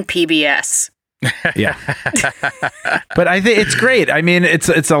owning PBS." Yeah. But I think it's great. I mean,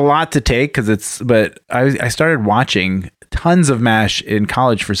 it's a lot to take but I started watching tons of MASH in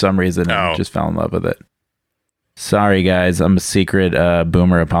college for some reason and just fell in love with it. Sorry, guys. I'm a secret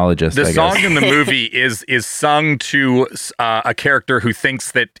boomer apologist. The song in the movie is sung to a character who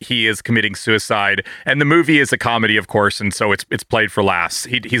thinks that he is committing suicide, and the movie is a comedy, of course, and so it's played for laughs.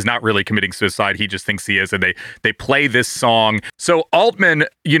 He's not really committing suicide; he just thinks he is, and they play this song. So Altman,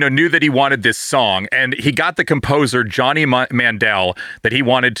 knew that he wanted this song, and he got the composer Johnny Mandel that he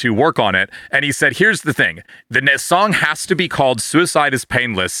wanted to work on it, and he said, "Here's the thing: the song has to be called 'Suicide is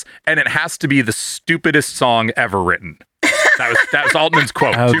Painless,' and it has to be the stupidest song ever written." That was Altman's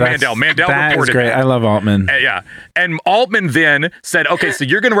quote to Mandel. Mandel that reported is great. that. I love Altman. Yeah. And Altman then said, okay, so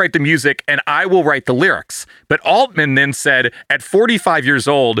you're going to write the music and I will write the lyrics. But Altman then said, at 45 years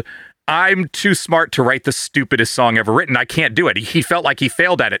old, I'm too smart to write the stupidest song ever written. I can't do it. He felt like he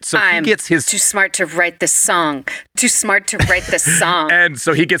failed at it. So he gets his... Too smart to write this song. Too smart to write this song. And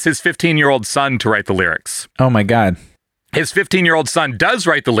so he gets his 15-year-old son to write the lyrics. Oh, my God. His 15-year-old son does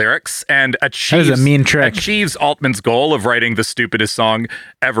write the lyrics and achieves, that is a mean trick. Achieves Altman's goal of writing the stupidest song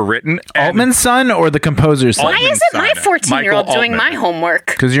ever written. And Altman's son or the composer's son? Why isn't my 14-year-old doing my homework?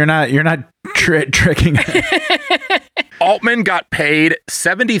 Because you're not tricking him. Altman got paid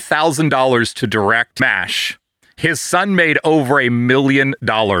 $70,000 to direct MASH. His son made over $1 million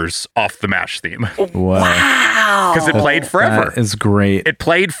off the MASH theme. Wow. Because it played forever. That is great. It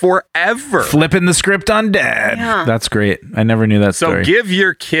played forever. Flipping the script on dad. Yeah. That's great. I never knew that story. So give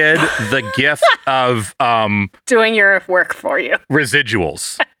your kid the gift of doing your work for you.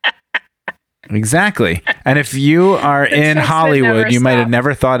 Residuals. Exactly. And if you are in Hollywood, you might have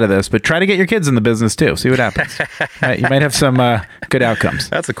never thought of this, but try to get your kids in the business too. See what happens. You might have some good outcomes.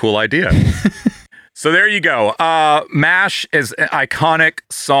 That's a cool idea. So there you go. MASH is an iconic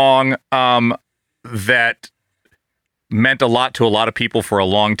song that meant a lot to a lot of people for a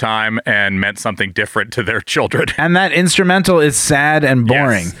long time and meant something different to their children. And that instrumental is sad and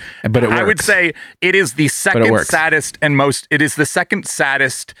boring, but it works. I would say it is the second saddest and it is the second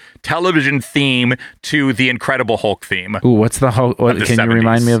saddest television theme to the Incredible Hulk theme. Ooh, what's the Hulk? Can you 70s.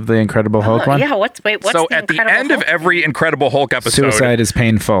 remind me of the Incredible Hulk one? Yeah, what's so at the end of every Incredible Hulk episode, suicide is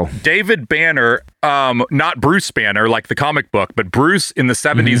painful. David Banner, not Bruce Banner like the comic book, but Bruce in the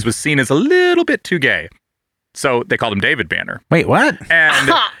 70s was seen as a little bit too gay. So they called him David Banner. Wait, what?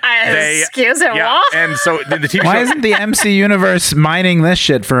 And excuse me, what? And so the TV Why show, isn't the MC Universe mining this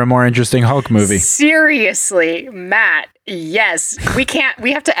shit for a more interesting Hulk movie? Seriously, Matt. Yes, we can't.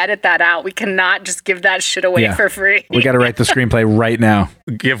 We have to edit that out. We cannot just give that shit away for free. We got to write the screenplay right now.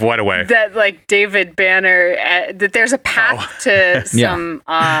 Give what away? That like David Banner. That there's a path to some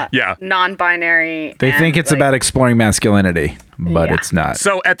non-binary. They think it's about exploring masculinity, but it's not.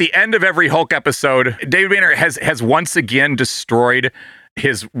 So at the end of every Hulk episode, David Banner has once again destroyed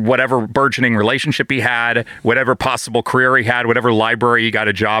his whatever burgeoning relationship he had, whatever possible career he had, whatever library he got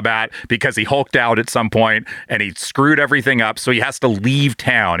a job at, because he hulked out at some point and he screwed everything up. So he has to leave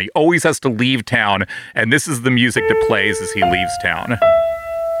town. He always has to leave town. And this is the music that plays as he leaves town.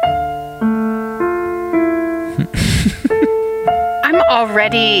 I'm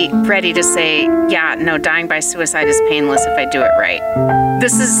already ready to say, dying by suicide is painless if I do it right.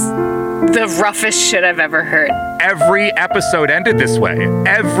 This is the roughest shit I've ever heard. Every episode ended this way.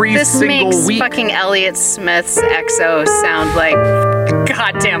 Every this single makes week. Fucking Elliott Smith's EXO sound like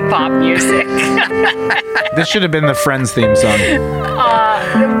goddamn pop music. This should have been the Friends theme song.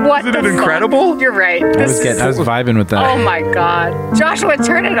 What Isn't it incredible? You're right. I was vibing with that. Oh my god. Joshua,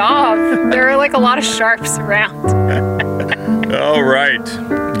 turn it off. There are like a lot of sharps around. All right.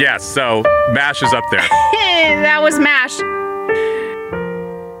 Yes, so MASH is up there. That was MASH.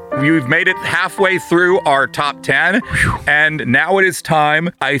 We've made it halfway through our top 10, and now it is time.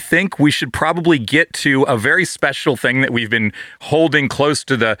 I think we should probably get to a very special thing that we've been holding close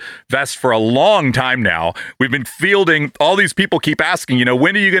to the vest for a long time now. We've been fielding, all these people keep asking,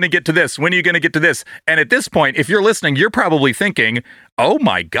 when are you going to get to this? When are you going to get to this? And at this point, if you're listening, you're probably thinking, oh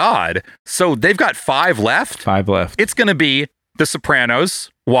my God. So they've got 5 left? 5 left. It's going to be The Sopranos,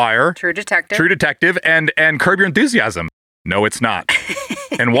 Wire, True Detective, and Curb Your Enthusiasm. No, it's not.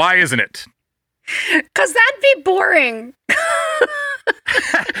 And why isn't it? Because that'd be boring.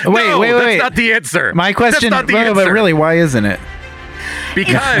 Wait. That's not the answer. My question, that's not the answer. But really, why isn't it?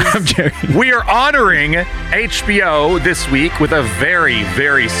 Because we are honoring HBO this week with a very,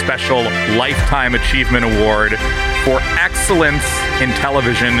 very special Lifetime Achievement Award for excellence in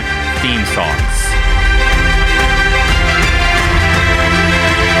television theme songs.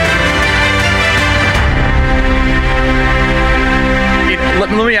 Let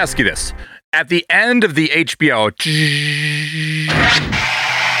me ask you this. At the end of the HBO,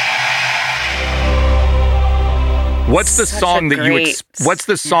 what's the song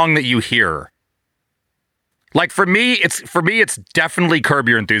that you hear? Like for me, it's definitely Curb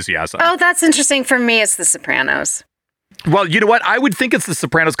Your Enthusiasm. Oh, that's interesting. For me, it's The Sopranos. Well, you know what? I would think it's The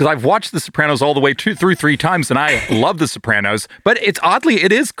Sopranos because I've watched The Sopranos all the way through 3 times, and I love The Sopranos. But it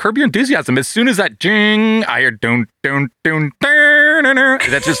is Curb Your Enthusiasm. As soon as that jing, I hear dun dun dun dun.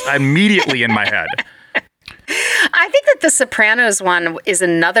 That's just immediately in my head. I think that The Sopranos one is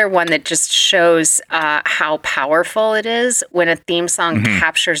another one that just shows how powerful it is when a theme song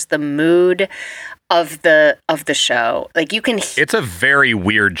captures the mood of the show. Like you can. It's a very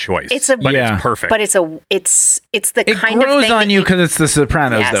weird choice. It's perfect. But it's the It kind of grows thing on you because it's The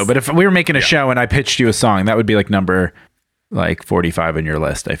Sopranos, Yes. though. But if we were making a show and I pitched you a song, that would be like number 45 on your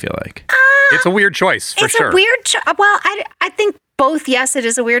list. I feel like it's a weird choice for sure. It's a weird. Well, I think both. Yes, it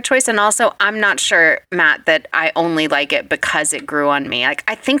is a weird choice, and also I'm not sure, Matt, that I only like it because it grew on me. Like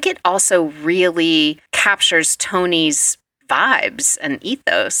I think it also really captures Tony's vibes and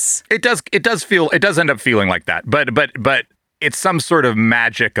ethos. It does end up feeling like that. But it's some sort of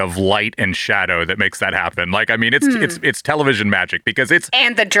magic of light and shadow that makes that happen. Like, I mean, it's television magic because it's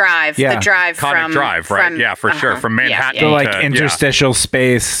and the drive, Conic from Drive, right? Yeah, for sure. From Manhattan the like interstitial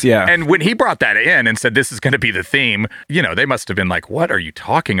space. Yeah. And when he brought that in and said this is going to be the theme, they must have been like, "What are you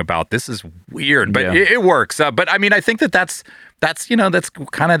talking about? This is weird." But it works. But I mean, I think that's kind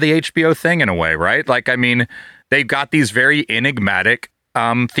of the HBO thing in a way, right? Like, I mean, they've got these very enigmatic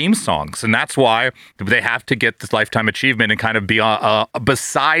theme songs, and that's why they have to get this lifetime achievement and kind of be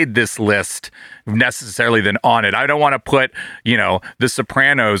beside this list necessarily than on it. I don't want to put The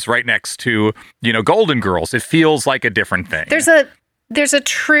Sopranos right next to Golden Girls. It feels like a different thing. There's a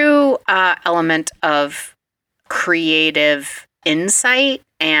true element of creative insight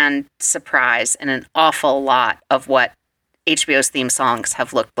and surprise in an awful lot of what HBO's theme songs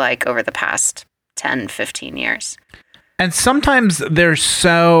have looked like over the past 10, 15 years. And sometimes they're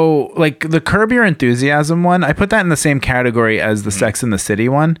so, like the Curb Your Enthusiasm one, I put that in the same category as the Sex and the City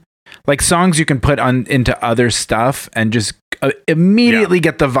one. Like songs you can put into other stuff and just immediately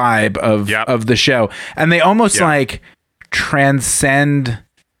get the vibe of the show. And they almost like transcend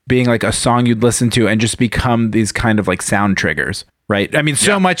being like a song you'd listen to and just become these kind of like sound triggers. Right. I mean,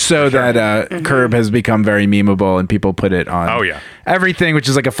 so much so that Curb has become very memeable and people put it on everything, which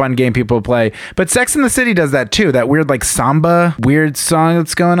is like a fun game people play. But Sex and the City does that too. That weird like samba weird song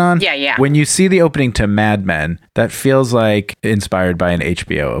that's going on. Yeah, yeah. When you see the opening to Mad Men, that feels like inspired by an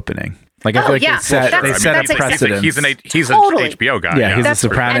HBO opening. Like I feel like they set a precedent. He's an HBO guy. Yeah, he's a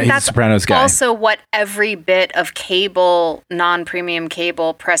Sopranos guy. Also, what every bit of cable, non-premium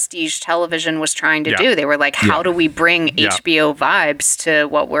cable, prestige television was trying to do. They were like, how do we bring HBO vibes to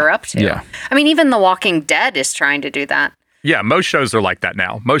what we're up to? Yeah. I mean, even The Walking Dead is trying to do that. Yeah, most shows are like that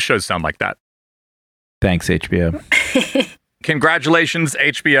now. Most shows sound like that. Thanks, HBO. Congratulations,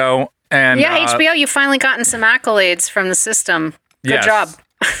 HBO. And HBO, you've finally gotten some accolades from the system. Good job.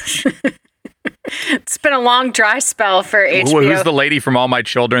 It's been a long dry spell for HBO. Who's the lady from All My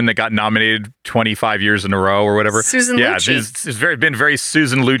Children that got nominated 25 years in a row or whatever? Susan Lucci. It's been very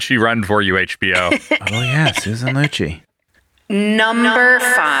Susan Lucci run for you, HBO. Oh yeah, Susan Lucci. Number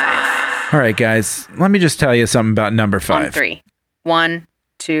 5. All right, guys, let me just tell you something about number 5. On 3. 1,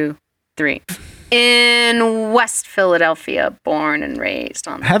 2, 3. In West Philadelphia, born and raised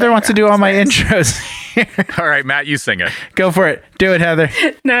on the Heather wants to do all my intros here. All right, Matt, you sing it. Go for it. Do it, Heather.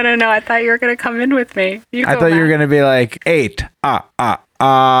 No. I thought you were going to come in with me. I thought you were going to be like 8.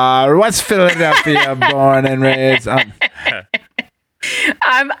 West Philadelphia, born and raised.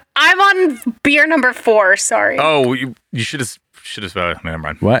 I'm on beer number 4. Sorry. Oh, you should have. Never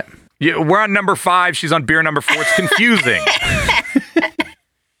mind. What? Yeah, we're on number 5. She's on beer number 4. It's confusing.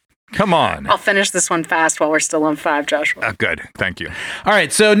 Come on. I'll finish this one fast while we're still on 5, Joshua. Good. Thank you. All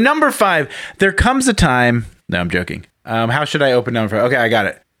right. So number 5, there comes a time. No, I'm joking. How should I open number 5? Okay, I got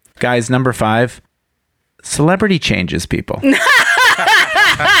it. Guys, number 5, celebrity changes people.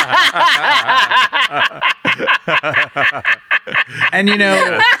 And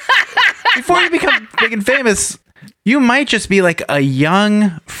before you become big and famous, you might just be like a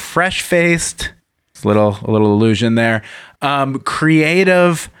young, fresh-faced, a little illusion there,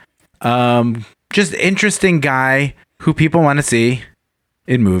 creative, just interesting guy who people want to see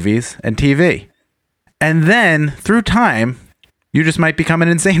in movies and TV. And then through time, you just might become an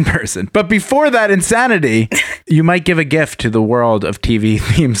insane person. But before that insanity, you might give a gift to the world of TV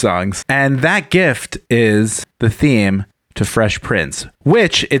theme songs. And that gift is the theme to Fresh Prince,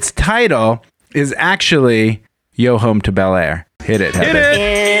 which its title is actually Yo Home to Bel Air. Hit it, Heather.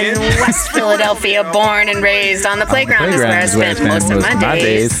 In West Philadelphia, born and raised on the playground is where I spent most of my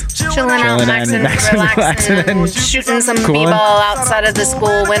days. Chilling out, maxing, relaxing, and shooting some Coolin'. b-ball outside of the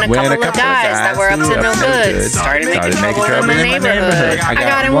school when a couple of guys that were up to no good started making trouble in the neighborhood. I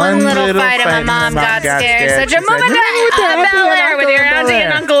got in one little fight and my mom got scared. Said, you're moving to Bel Air with your auntie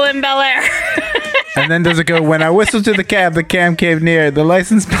and uncle in Bel Air. And then does it go, when I whistled to the cab came near. The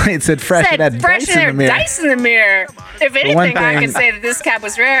license plate said fresh. It had fresh dice in the mirror. Dice in the mirror. If anything, I can say that this cab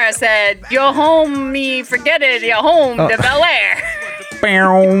was rare. I said, yo home, me forget it, yo home to Bel Air.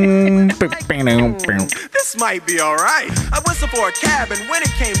 This might be alright. I whistled for a cab, and when it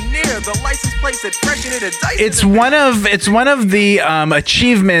came near, the license plate said fresh and it had dice. It's one of the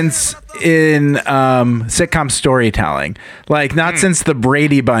achievements in sitcom storytelling. Like, not since the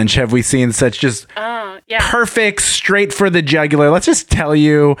Brady Bunch have we seen such just perfect, straight for the jugular. Let's just tell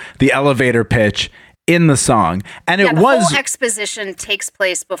you the elevator pitch in the song, and the whole exposition takes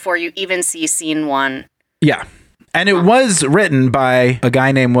place before you even see scene one. Yeah. And it was written by a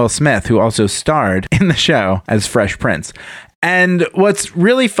guy named Will Smith, who also starred in the show as Fresh Prince. And what's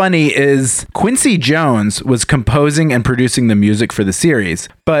really funny is Quincy Jones was composing and producing the music for the series.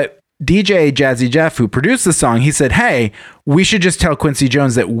 But DJ Jazzy Jeff, who produced the song, he said, hey, we should just tell Quincy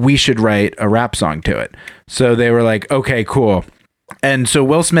Jones that we should write a rap song to it. So they were like, okay, cool. And so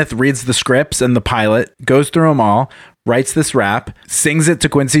Will Smith reads the scripts and the pilot, goes through them all, writes this rap, sings it to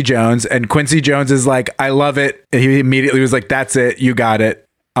Quincy Jones, and Quincy Jones is like, I love it. He immediately was like, that's it. You got it.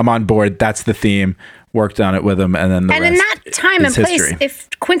 I'm on board. That's the theme. Worked on it with him. And then in that time and place, if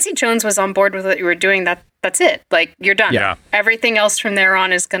Quincy Jones was on board with what you were doing, that's it. Like, you're done. Yeah. Everything else from there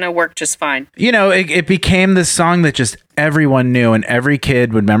on is going to work just fine. You know, it became this song that just everyone knew, and every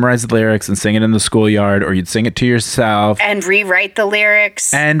kid would memorize the lyrics and sing it in the schoolyard, or you'd sing it to yourself. And rewrite the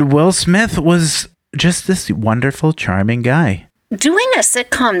lyrics. And Will Smith was just this wonderful, charming guy. Doing a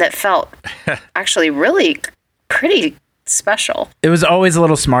sitcom that felt actually really pretty special. It was always a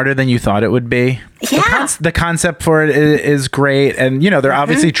little smarter than you thought it would be. Yeah. The concept for it is great. And, you know, they're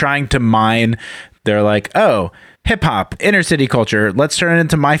obviously trying to mine. They're like, oh, hip hop, inner city culture. Let's turn it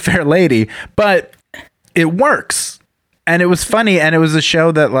into My Fair Lady. But it works. And it was funny. And it was a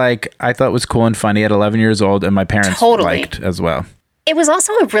show that, like, I thought was cool and funny at 11 years old. And my parents liked as well. It was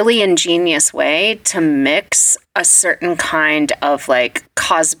also a really ingenious way to mix a certain kind of, like,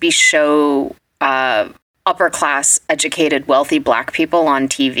 Cosby Show, upper class, educated, wealthy Black people on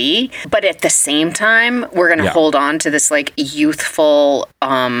TV. But at the same time, we're going to hold on to this, like, youthful,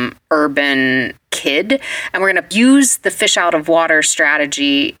 urban kid. And we're going to use the fish out of water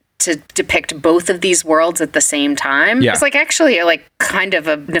strategy to depict both of these worlds at the same time. Yeah. It's like actually like kind of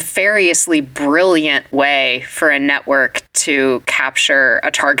a nefariously brilliant way for a network to capture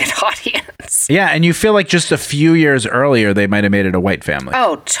a target audience. Yeah, and you feel like just a few years earlier, they might have made it a white family.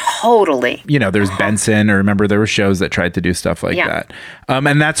 Oh, totally. You know, there's Benson, or remember there were shows that tried to do stuff like that.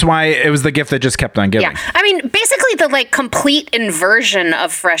 And that's why it was the gift that just kept on giving. Yeah, I mean, basically the like complete inversion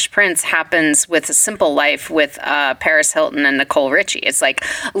of Fresh Prince happens with A Simple Life with Paris Hilton and Nicole Richie. It's like,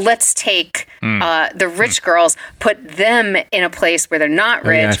 let's take the rich girls, put them in a place where they're not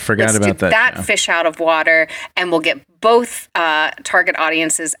rich. I forgot about that. Fish out of water, and we'll get both target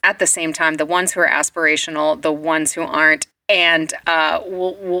audiences at the same time, the ones who are aspirational, the ones who aren't. And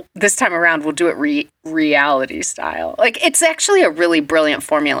we'll this time around, we'll do it reality style. Like, it's actually a really brilliant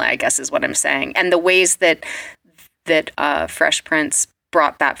formula, I guess, is what I'm saying. And the ways that Fresh Prince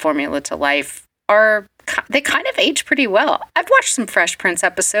brought that formula to life they kind of age pretty well. I've watched some Fresh Prince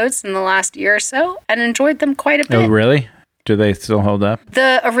episodes in the last year or so and enjoyed them quite a bit. Oh, really? Do they still hold up?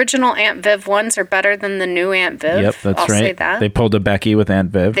 The original Aunt Viv ones are better than the new Aunt Viv. Yep, that's I'll right. say that. They pulled a Becky with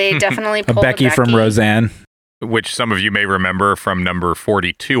Aunt Viv. They definitely pulled a Becky from Roseanne. Which some of you may remember from number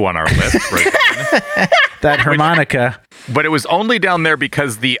 42 on our list. That harmonica. But it was only down there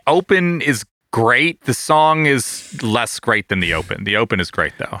because the open is great. The song is less great than the open. The open is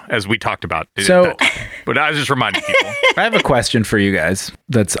great, though, as we talked about. But I was just reminding people. I have a question for you guys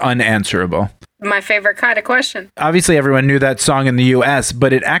that's unanswerable. My favorite kind of question. Obviously, everyone knew that song in the U.S.,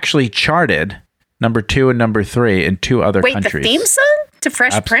 but it actually charted number 2 and number 3 in 2 other countries. Wait, the theme song to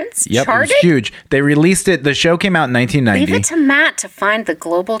Fresh Prince Yep, charted? It was huge. They released it. The show came out in 1990. Leave it to Matt to find the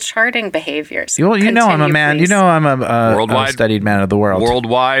global charting behaviors. Well, you know I'm a man. Please. You know I'm a studied man of the world.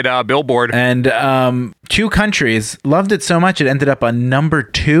 Worldwide Billboard. And 2 countries loved it so much it ended up on number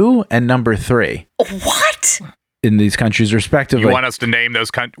 2 and number 3. What? In these countries, respectively. You want us to name those?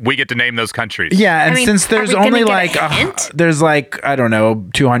 We get to name those countries. Yeah, and since there's only like there's like I don't know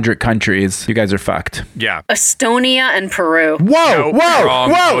 200 countries, you guys are fucked. Yeah, Estonia and Peru. Whoa!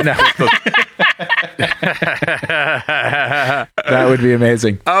 No. That would be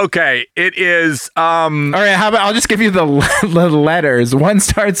amazing. Okay, it is. All right, how about I'll just give you the letters. One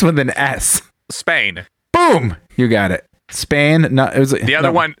starts with an S. Spain. Boom! You got it. Spain. No, it was the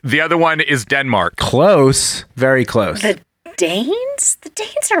other one. The other one is Denmark. Close. Very close. The Danes? The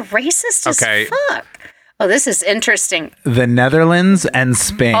Danes are racist as fuck. Oh, this is interesting. The Netherlands and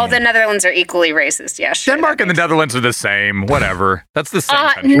Spain. Oh, the Netherlands are equally racist. Yeah, sure. Denmark and the Netherlands are the same. Whatever. That's the same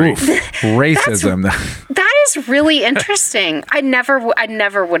country. Racism. That is really interesting. I never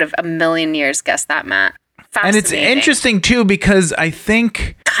would have a million years guessed that, Matt. fascinating. And it's interesting too because I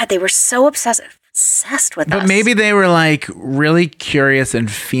think God, they were so obsessed with us. But maybe they were like really curious and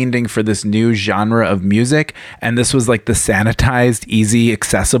fiending for this new genre of music, and this was like the sanitized, easy,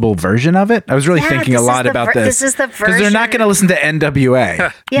 accessible version of it. I was really thinking a lot about this. This is the version because they're not going to listen to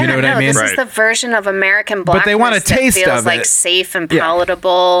NWA. Yeah, you know what I mean? This is the version of American blackness but they want a taste that feels of like it. safe and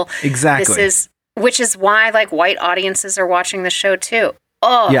palatable. Exactly. Which is why like white audiences are watching the show too.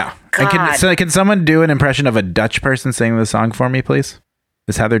 Oh, yeah. God. And can someone do an impression of a Dutch person singing the song for me, please?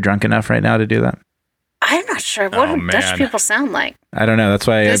 Is Heather drunk enough right now to do that? I'm not sure. What do Dutch people sound like? I don't know. That's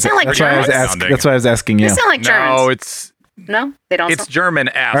why. They sound like Germans. That's why I was asking you. They sound like Germans. No, they don't. It's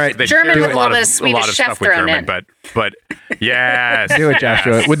German-esque. All right. They German do with a little bit of a lot Swedish of chef stuff with thrown German, in. but yes. Do it,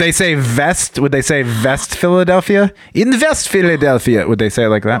 Joshua. Would they say vest? Would they say West Philadelphia? In West Philadelphia, would they say it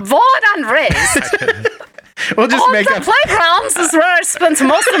like that? Born and raised. We'll just On make the up. playgrounds is where I spent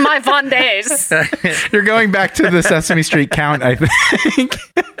most of my fun days. You're going back to the Sesame Street count, I think.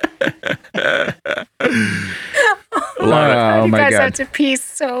 Oh You my guys God. have to pee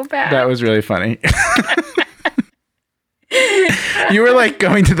so bad. That was really funny. You were like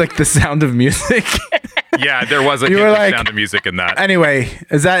going to like the Sound of Music. Yeah, there was a You hit were of like- Sound of Music in that. Anyway,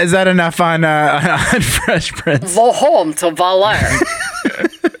 is that enough on Fresh Prince? Go home to Valère.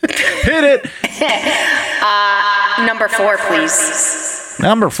 Hit it. Number 4, please.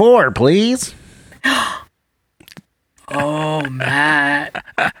 Number 4, please. Oh, Matt.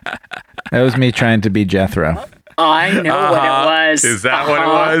 That was me trying to be Jethro. I know what it was. Is that what it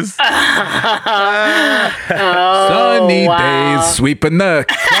was? Sunny days sweeping the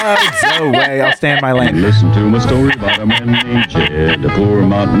clouds away. I'll stay in my lane. Listen to my story about a man named Jed. A poor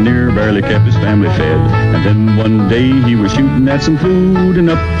mountaineer barely kept his family fed. And then one day he was shooting at some food, and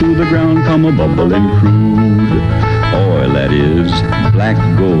up through the ground come a bubbling crude oil, that is black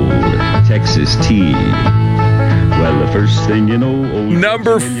gold, Texas tea. Well, the first thing you know,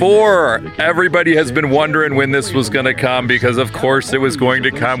 Number 4. Everybody has been wondering when this was going to come because, of course, it was going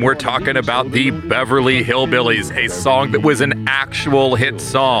to come. We're talking about the Beverly Hillbillies, a song that was an actual hit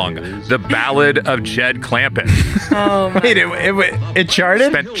song, The Ballad of Jed Clampett. Wait, it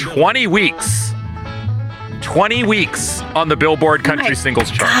charted? Spent 20 weeks on the Billboard Country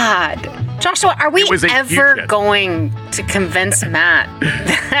Singles Chart. God. Joshua, are we was a huge ever hit. going to convince Matt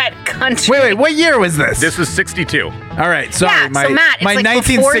that country... Wait, what year was this? This was 62. All right, sorry. Yeah, my so Matt, it's my like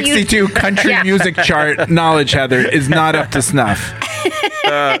before you- 1962 country Yeah. music chart knowledge, Heather, is not up to snuff.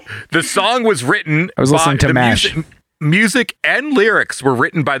 The song was written I was listening by to the MASH. music and lyrics were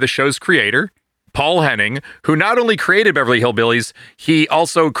written by the show's creator, Paul Henning, who not only created Beverly Hillbillies, he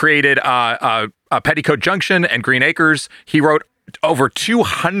also created Petticoat Junction and Green Acres. He wrote over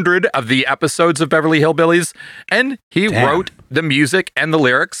 200 of the episodes of Beverly Hillbillies, and he wrote the music and the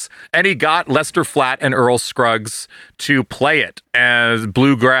lyrics, and he got Lester Flatt and Earl Scruggs to play it as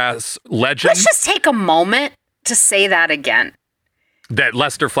bluegrass legends. Let's just take a moment to say that again. That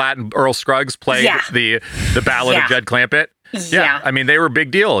Lester Flatt and Earl Scruggs played the Ballad of Jed Clampett. Yeah. I mean, they were a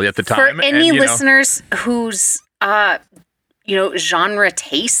big deal at the time. For any and, listeners whose genre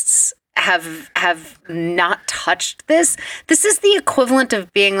tastes have not touched this is the equivalent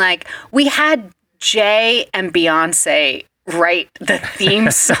of being like, we had Jay and Beyonce write the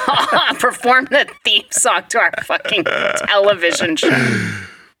theme song, perform the theme song to our fucking television show.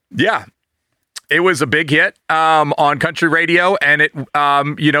 Yeah. It was a big hit on country radio, and it,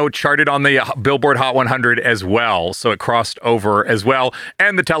 charted on the Billboard Hot 100 as well. So it crossed over as well.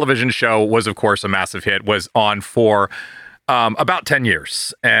 And the television show was, of course, a massive hit, was on for about 10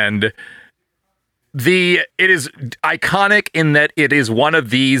 years. And it is iconic in that it is one of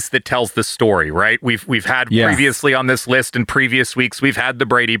these that tells the story, right? We've had previously on this list in previous weeks, we've had the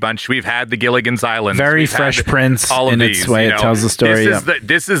Brady Bunch, we've had the Gilligan's Island, Very Fresh Prince all of in these, its way. It tells the story.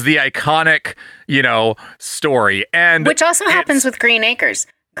 This is the iconic, story, and which also happens with Green Acres.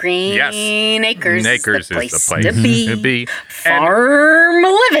 Green Acres is the place to be. Farm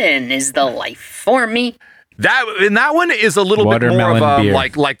living is the life for me. That one is a little bit more of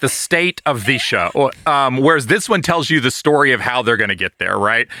like the state of the show, whereas this one tells you the story of how they're going to get there,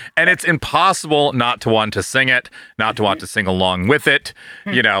 right? And it's impossible not to want to sing it, not to want to sing along with it.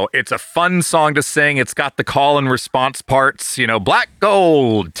 It's a fun song to sing. It's got the call and response parts. Black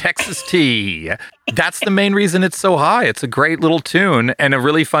Gold, Texas Tea. That's the main reason it's so high. It's a great little tune and a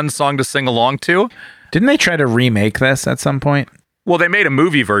really fun song to sing along to. Didn't they try to remake this at some point? Well, they made a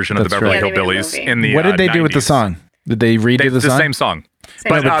movie version of the Beverly right. Hillbillies in the What did they do with the 90s. song? Did they redo the song? The same song.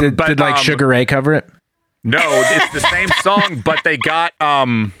 But did like Sugar Ray cover it? No, it's the same song, but they got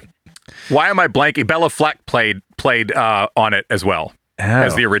why am I blanking? Bella Fleck played on it as well.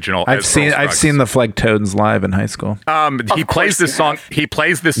 as the original. I've seen the Phlegtones live in high school. He plays this song. He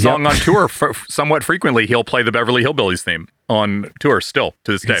plays this song on tour somewhat frequently. He'll play the Beverly Hillbillies theme on tour still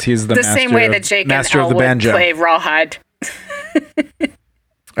to this day. He's the same way that Jake and Al would play Rawhide.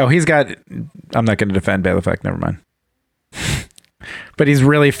 Oh, he's got. I'm not going to defend Bela Fleck. Never mind. But he's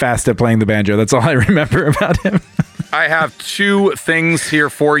really fast at playing the banjo. That's all I remember about him. I have two things here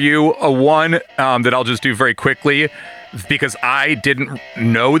for you. One that I'll just do very quickly because I didn't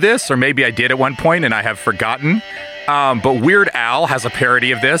know this, or maybe I did at one point and I have forgotten. But Weird Al has a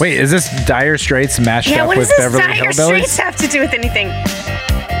parody of this. Wait, is this Dire Straits mashed up with Beverly Hillbillies? What does Dire Straits have to do with anything?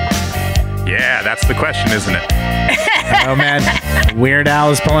 Yeah, that's the question, isn't it? Oh, man. Weird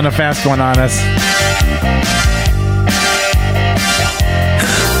Al is pulling a fast one on us.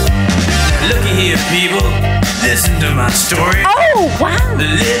 Looky here, people. Listen to my story. Oh, wow. The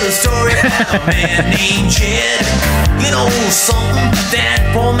little story about a man named Jed. Good old something, that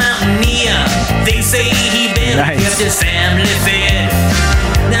poor mountaineer. They say he barely kept his family fed.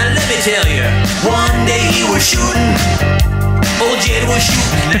 Now let me tell you, one day he was shooting. Old Jed was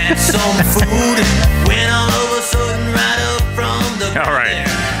shooting at some food. When all of a sudden, right up from the all right.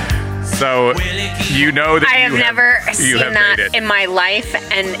 So you know that I have never seen that in my life,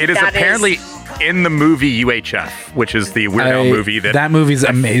 and it is apparently in the movie UHF, which is the Weird Al movie. That movie's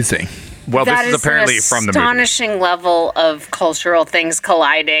amazing. Well, this is apparently from the movie. Astonishing level of cultural things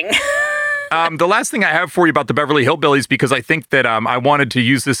colliding. The last thing I have for you about the Beverly Hillbillies, because I think that I wanted to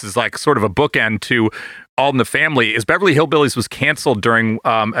use this as like sort of a bookend to All in the Family, is Beverly Hillbillies was canceled during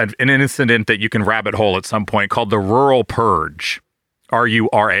an incident that you can rabbit hole at some point called the Rural Purge.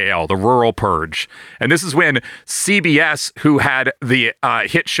 RURAL, the Rural Purge. And this is when CBS, who had the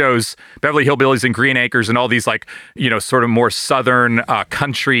hit shows Beverly Hillbillies and Green Acres and all these like, sort of more southern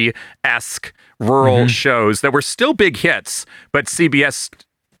country-esque rural shows that were still big hits, but CBS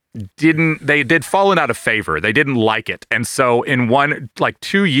did fallen out of favor. They didn't like it. And so in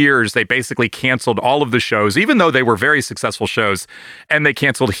 2 years, they basically canceled all of the shows, even though they were very successful shows. And they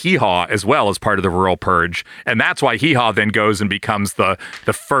canceled Hee Haw as well as part of the Rural Purge. And that's why Hee Haw then goes and becomes the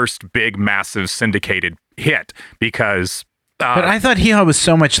first big, massive syndicated hit because... but I thought Hee Haw was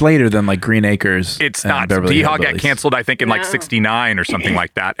so much later than like Green Acres. It's not. Hee Haw got canceled, I think, in like 69 or something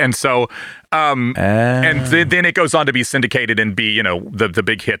like that. And so, and then it goes on to be syndicated and be, the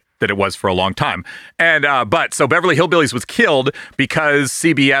big hit that it was for a long time. And, but so Beverly Hillbillies was killed because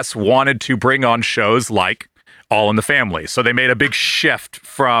CBS wanted to bring on shows like All in the Family. So they made a big shift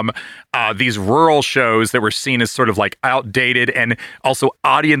from these rural shows that were seen as sort of like outdated, and also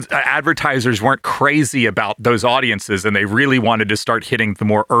advertisers weren't crazy about those audiences, and they really wanted to start hitting the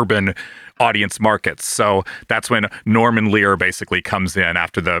more urban audience markets. So that's when Norman Lear basically comes in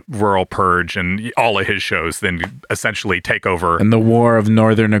after the Rural Purge, and all of his shows then essentially take over. And the War of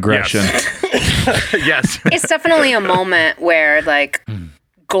Northern Aggression. Yes. Yes. It's definitely a moment where like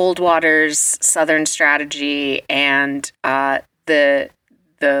Goldwater's Southern Strategy and the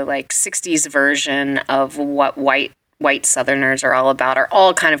like 60s version of what white Southerners are all about are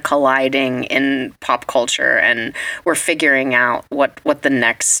all kind of colliding in pop culture, and we're figuring out what the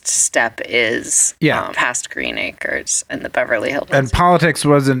next step is past Green Acres and the Beverly Hillbillies. And politics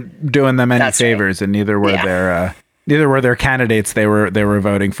wasn't doing them any favors, and neither were their candidates they were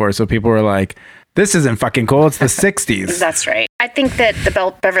voting for. So people were like, this isn't fucking cool. It's the 60s. That's right. I think that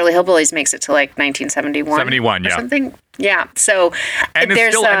the Beverly Hillbillies makes it to like 1971. 71, or something. Yeah. So and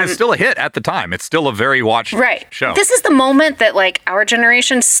it's still a hit at the time. It's still a very watched show. This is the moment that like our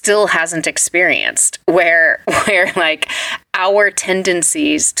generation still hasn't experienced, where like our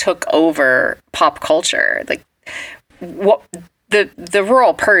tendencies took over pop culture. Like what. The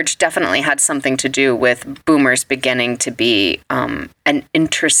Rural Purge definitely had something to do with boomers beginning to be an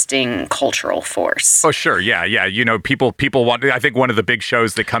interesting cultural force. Oh, sure. Yeah. People want... I think one of the big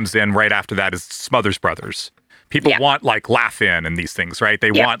shows that comes in right after that is Smothers Brothers. People want like Laugh-In and these things, right?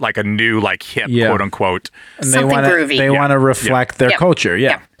 They want like a new like hip, quote unquote. And something groovy. They want to reflect their culture.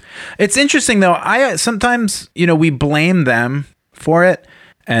 Yeah. It's interesting though. I sometimes, we blame them for it.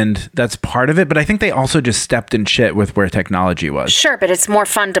 And that's part of it. But I think they also just stepped in shit with where technology was. Sure, but it's more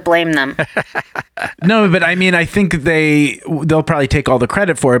fun to blame them. No, but I mean, I think they'll probably take all the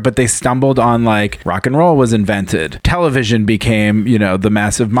credit for it, but they stumbled on like rock and roll was invented. Television became, the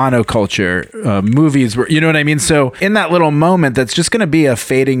massive monoculture. Movies were, you know what I mean? So in that little moment, that's just going to be a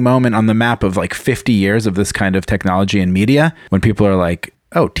fading moment on the map of like 50 years of this kind of technology and media, when people are like,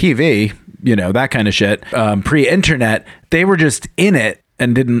 oh, TV, that kind of shit. Pre-internet, they were just in it.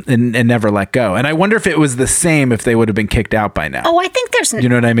 and never let go. And I wonder if it was the same if they would have been kicked out by now. Oh, I think there's... You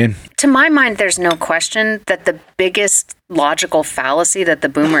know what I mean? To my mind, there's no question that the biggest logical fallacy that the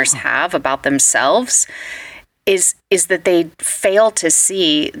boomers have about themselves is that they fail to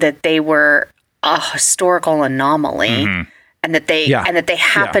see that they were a historical anomaly. And that they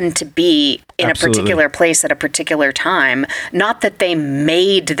happen to be in a particular place at a particular time. Not that they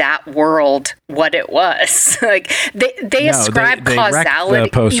made that world what it was. Like they ascribe causality.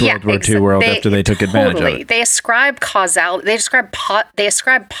 Wrecked the post World War II world after they took advantage of it. They ascribe causality. They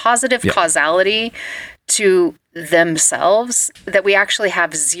ascribe positive causality to themselves that we actually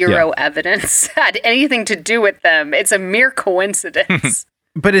have zero evidence had anything to do with them. It's a mere coincidence.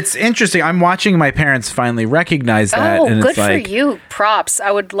 But it's interesting. I'm watching my parents finally recognize that. Oh, and good it's like, for you. Props. I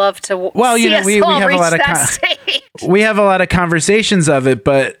would love to well, see us we all have reach a lot of that stage. we have a lot of conversations of it,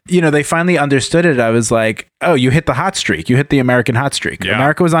 but they finally understood it. I was like, oh, you hit the hot streak. You hit the American hot streak. Yeah.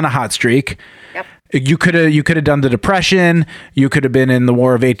 America was on a hot streak. Yep. You could have done the Depression. You could have been in the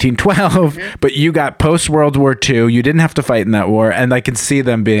War of 1812, but you got post World War II. You didn't have to fight in that war. And I can see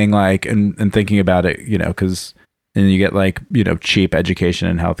them being like, and thinking about it, because and you get like, cheap education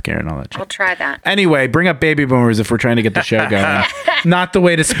and healthcare and all that shit. I'll try that. Anyway, bring up baby boomers if we're trying to get the show going. Not the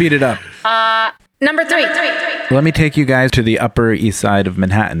way to speed it up. Number 3. Let me take you guys to the Upper East Side of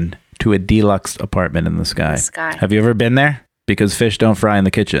Manhattan to a deluxe apartment in the sky. Have you ever been there? Because fish don't fry in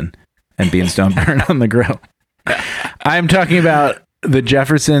the kitchen and beans don't burn on the grill. I'm talking about the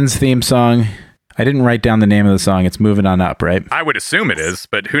Jeffersons theme song. I didn't write down the name of the song. It's Moving On Up, right? I would assume it is,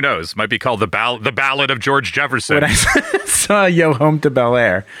 but who knows? Might be called the Ballad of George Jefferson. When I saw Yo Home to Bel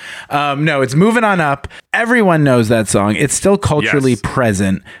Air. No, it's Moving On Up. Everyone knows that song. It's still culturally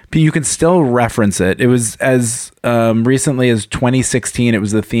present, but you can still reference it. It was as recently as 2016. It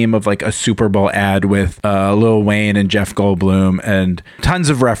was the theme of like a Super Bowl ad with Lil Wayne and Jeff Goldblum and tons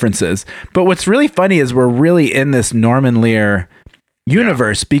of references. But what's really funny is we're really in this Norman Lear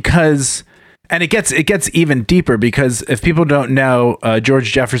universe because... And it gets even deeper because if people don't know,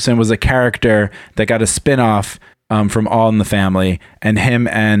 George Jefferson was a character that got a spinoff from All in the Family, and him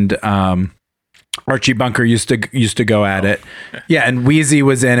and Archie Bunker used to go at it. Yeah, and Wheezy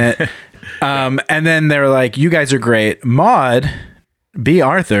was in it. And then they were like, "You guys are great." Maude B.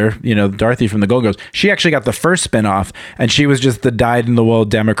 Arthur, Dorothy from the Golden Girls, she actually got the first spinoff, and she was just the dyed-in-the-wool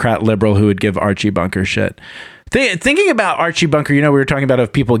Democrat liberal who would give Archie Bunker shit. Thinking about Archie Bunker, we were talking about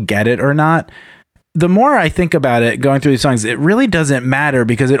if people get it or not. The more I think about it, going through these songs, it really doesn't matter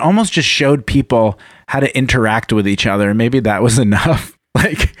because it almost just showed people how to interact with each other. Maybe that was enough.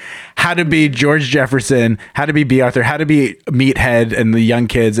 Like how to be George Jefferson, how to be B. Arthur, how to be Meathead and the young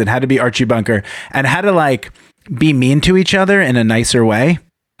kids, and how to be Archie Bunker, and how to like be mean to each other in a nicer way.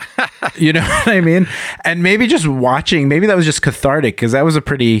 You know what I mean? And maybe just watching, maybe that was just cathartic because that was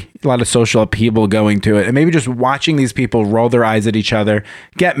a lot of social upheaval going to it. And maybe just watching these people roll their eyes at each other,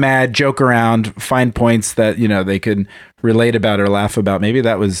 get mad, joke around, find points that, they could relate about or laugh about. Maybe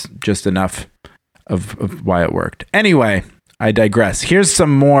that was just enough of why it worked. Anyway, I digress. Here's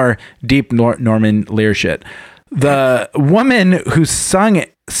some more deep Norman Lear shit. The woman who sung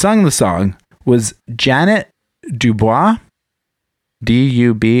the song was Janet Dubois.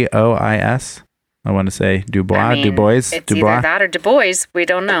 Dubois. I want to say Dubois. It's either that or Du Bois. We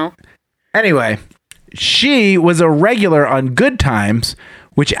don't know. Anyway, she was a regular on Good Times,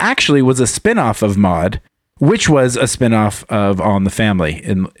 which actually was a spinoff of Maude, which was a spinoff of All in the Family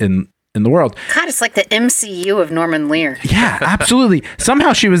in the world. God, it's like the MCU of Norman Lear. Yeah, absolutely.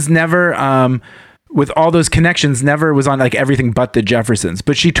 Somehow she was never, with all those connections, never was on like everything but the Jeffersons.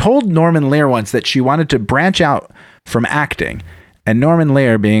 But she told Norman Lear once that she wanted to branch out from acting. And Norman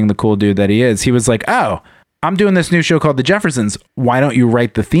Lear, being the cool dude that he is, he was like, "Oh, I'm doing this new show called The Jeffersons. Why don't you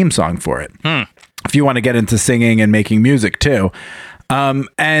write the theme song for it? If you want to get into singing and making music too."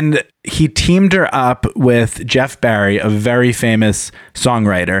 And he teamed her up with Jeff Barry, a very famous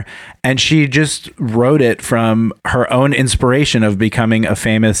songwriter, and she just wrote it from her own inspiration of becoming a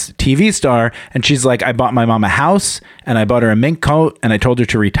famous TV star. And she's like, "I bought my mom a house, and I bought her a mink coat, and I told her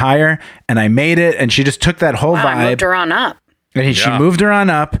to retire, and I made it." And she just took that whole vibe. I moved her on up. And she moved her on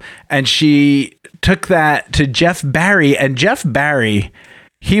up, and she took that to Jeff Barry. And Jeff Barry,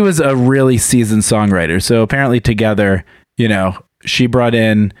 he was a really seasoned songwriter. So apparently together, she brought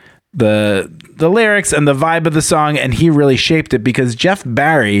in the lyrics and the vibe of the song, and he really shaped it because Jeff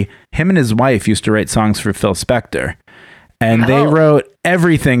Barry, him and his wife used to write songs for Phil Spector. And they wrote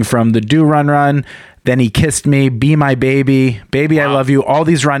everything from the Do Run Run, Then He Kissed Me, Be My Baby, Baby I Love You, all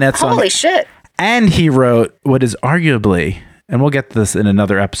these Ronettes songs. Holy shit. And he wrote what is arguably, and we'll get to this in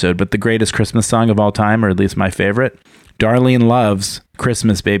another episode, but the greatest Christmas song of all time, or at least my favorite, Darlene Love's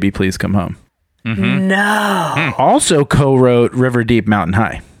Christmas Baby Please Come Home. No. Also co-wrote River Deep Mountain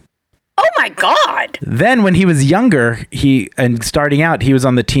High. Oh my God. Then when he was younger, starting out, he was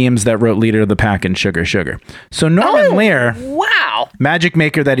on the teams that wrote Leader of the Pack and Sugar Sugar. So Norman Lear, wow, magic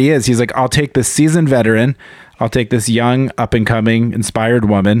maker that he is, he's like, I'll take this seasoned veteran, I'll take this young, up-and-coming, inspired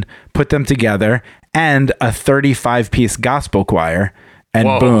woman, put them together, and a 35-piece gospel choir,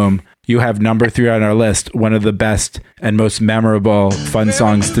 and boom, you have number 3 on our list, one of the best and most memorable fun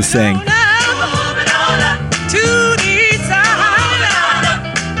songs to sing.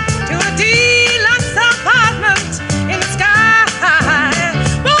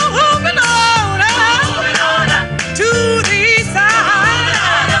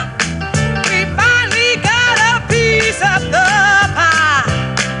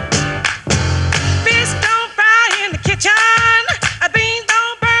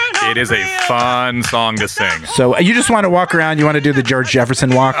 It is a fun song to sing. So you just want to walk around, you want to do the George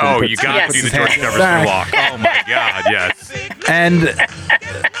Jefferson walk? Oh, you got to do the George Jefferson walk. Oh my God, yes. And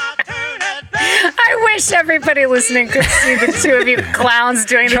I wish everybody listening could see the two of you clowns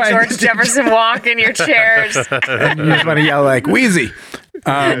doing the George Jefferson walk in your chairs. And you just want to yell like, Wheezy.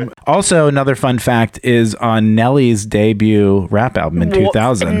 Also, another fun fact is on Nelly's debut rap album in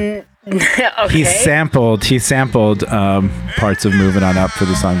 2000. Okay. He sampled parts of Moving On Up for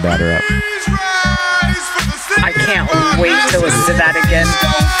the song Batter Up. I can't wait to listen to that again.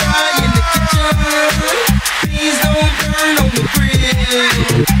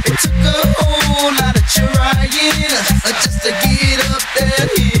 It took a whole lot of trying just to get up that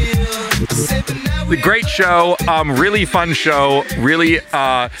hill. The great show, really fun show, really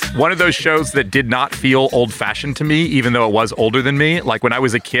one of those shows that did not feel old-fashioned to me, even though it was older than me. Like when I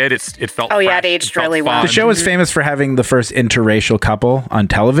was a kid, it felt it fresh, aged felt really well. fun. The show was famous for having the first interracial couple on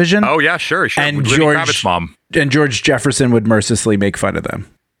television. Oh yeah, sure. And Lenny Kravitz's mom. And George Jefferson would mercilessly make fun of them.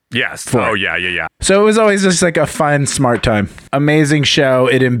 Yes. Oh yeah. So it was always just like a fun, smart time. Amazing show.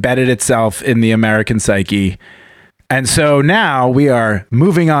 It embedded itself in the American psyche. And so now we are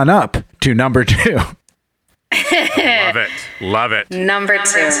moving on up to number 2. Love it. Number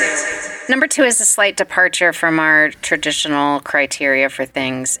 2. Number 2 is a slight departure from our traditional criteria for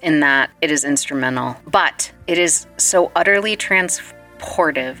things in that it is instrumental, but it is so utterly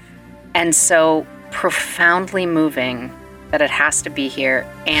transportive and so profoundly moving that it has to be here,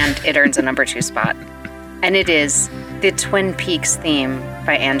 and it earns a number 2 spot. And it is the Twin Peaks theme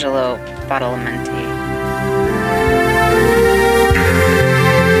by Angelo Badalamenti.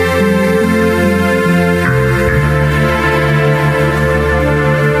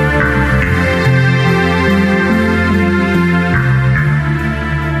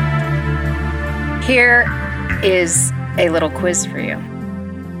 Here is a little quiz for you.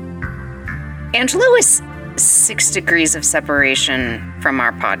 Angelo is 6 degrees of separation from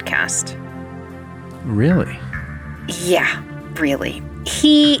our podcast. Really? Yeah, really.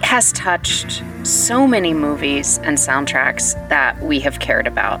 He has touched so many movies and soundtracks that we have cared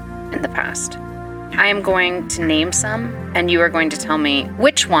about in the past. I am going to name some, and you are going to tell me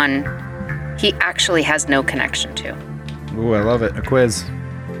which one he actually has no connection to. Ooh, I love it. A quiz.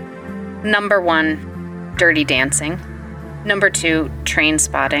 Number 1, Dirty Dancing. Number 2,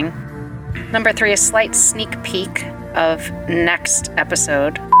 Trainspotting. Number 3, a slight sneak peek of next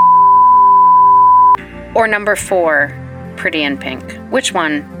episode. Or number 4, Pretty in Pink. Which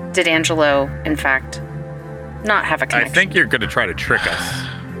one did Angelo, in fact, not have a connection? I think you're going to try to trick us.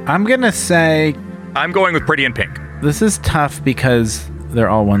 I'm going to say... I'm going with Pretty in Pink. This is tough because they're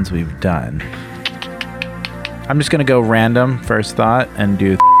all ones we've done. I'm just going to go random, first thought, and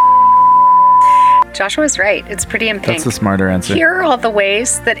do... Joshua's right. It's Pretty in Pink. That's the smarter answer. Here are all the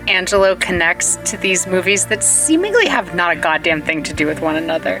ways that Angelo connects to these movies that seemingly have not a goddamn thing to do with one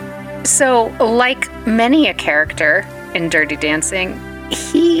another. So, like many a character in Dirty Dancing,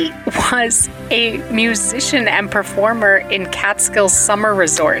 he was a musician and performer in Catskill summer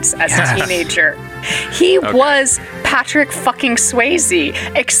resorts as a teenager. He was Patrick fucking Swayze,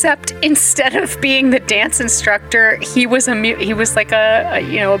 except instead of being the dance instructor, he was like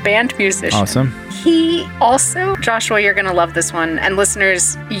a band musician. Awesome. He also, Joshua, you're going to love this one, and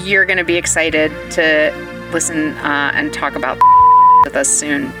listeners, you're going to be excited to listen and talk about with us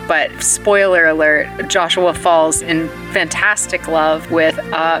soon. But spoiler alert, Joshua falls in fantastic love with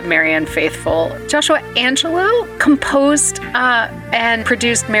Marianne Faithfull. Joshua, Angelo composed and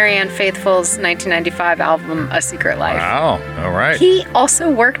produced Marianne Faithfull's 1995 album, A Secret Life. Wow, all right. He also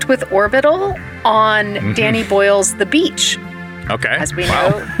worked with Orbital on Danny Boyle's The Beach. Okay. As we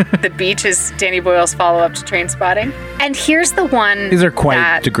know, The Beach is Danny Boyle's follow-up to Trainspotting. And here's the one. These are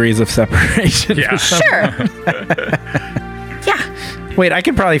quite degrees of separation. Yeah. Sure. Wait, I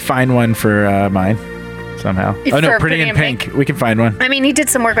can probably find one for mine somehow. Oh no, For Pretty in Pink. We can find one. I mean, he did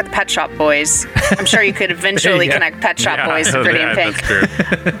some work with the Pet Shop Boys. I'm sure you could eventually connect Pet Shop Boys to Pretty in Pink.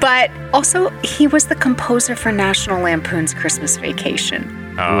 That's true. But also, he was the composer for National Lampoon's Christmas Vacation.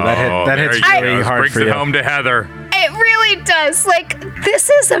 Oh, that hits there you really go. hard Brings for it you. home to Heather. It really does. Like, this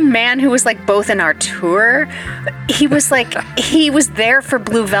is a man who was like both in our tour. He was there for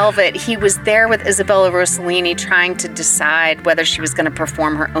Blue Velvet. He was there with Isabella Rossellini trying to decide whether she was going to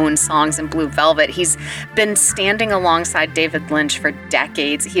perform her own songs in Blue Velvet. He's been standing alongside David Lynch for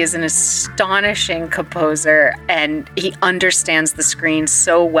decades. He is an astonishing composer and he understands the screen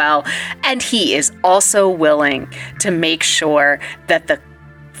so well. And he is also willing to make sure that the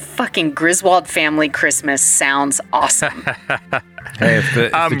fucking Griswold family Christmas sounds awesome. Hey, if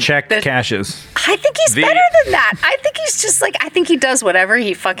the check cashes. I think he's better than that. I think he's just like, I think he does whatever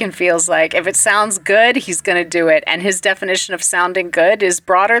he fucking feels like. If it sounds good, he's going to do it. And his definition of sounding good is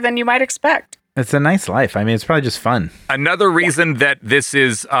broader than you might expect. It's a nice life. I mean, it's probably just fun. Another reason that this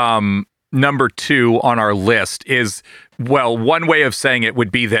is number 2 on our list is, well, one way of saying it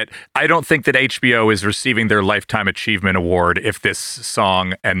would be that I don't think that HBO is receiving their Lifetime Achievement Award if this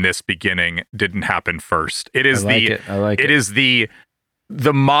song and this beginning didn't happen first. It is it is the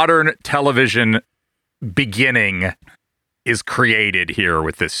modern television beginning is created here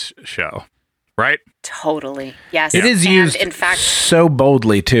with this show, right? Totally. Yes. It is used, in fact, so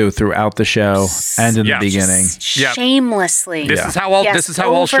boldly too throughout the show and in the beginning. Shamelessly. This is how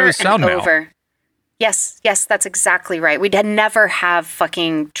all shows sound now. Yes, that's exactly right. We'd never have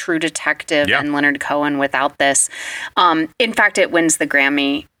fucking True Detective and Leonard Cohen without this. In fact, it wins the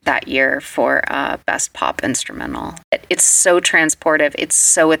Grammy that year for Best Pop Instrumental. It's so transportive. It's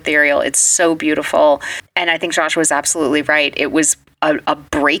so ethereal. It's so beautiful. And I think Josh was absolutely right. It was a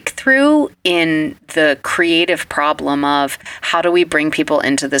breakthrough in the creative problem of how do we bring people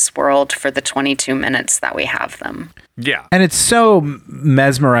into this world for the 22 minutes that we have them. Yeah. And it's so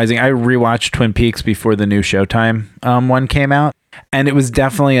mesmerizing. I rewatched Twin Peaks before the new Showtime one came out, and it was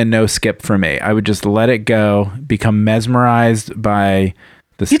definitely a no skip for me. I would just let it go, become mesmerized by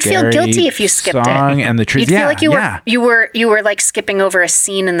the You'd feel guilty if you skipped song it. and the truth. You'd feel like you were like skipping over a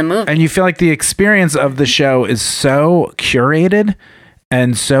scene in the movie. And you feel like the experience of the show is so curated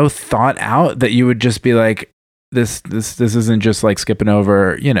and so thought out that you would just be like, this isn't just like skipping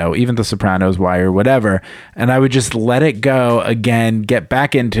over, even The Sopranos, Wire, whatever. And I would just let it go again, get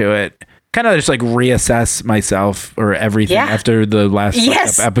back into it, kind of just like reassess myself or everything after the last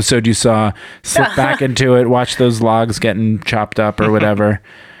episode you saw, slip back into it, watch those logs getting chopped up or whatever.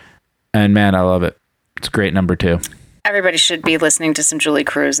 And man, I love it. It's great number 2. Everybody should be listening to some Julie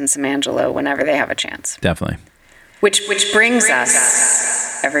Cruz and some Angelo whenever they have a chance. Definitely. Which brings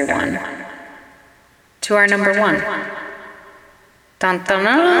us, everyone, to our number 1. Dun, dun,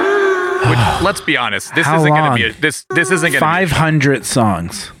 dun. Which, let's be honest, this How isn't going long? to be this isn't going to be 500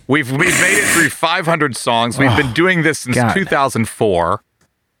 songs. We've made it through 500 songs. We've been doing this since 2004.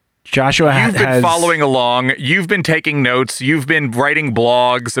 Joshua You've been following along. You've been taking notes. You've been writing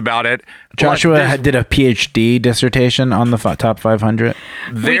blogs about it. Joshua did a PhD dissertation on the top 500.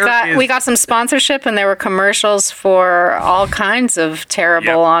 We got some sponsorship, and there were commercials for all kinds of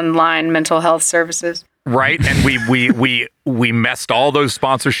terrible online mental health services. Right, and we messed all those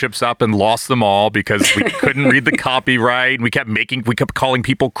sponsorships up and lost them all because we couldn't read the copyright. We kept calling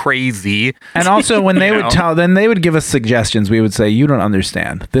people crazy. And also, when they they would give us suggestions. We would say, "You don't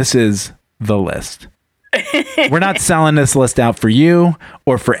understand. This is the list. We're not selling this list out for you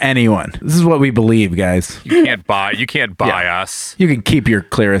or for anyone. This is what we believe, guys. You can't buy us. You can keep your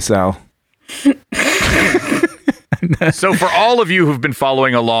Clearasil." So, for all of you who've been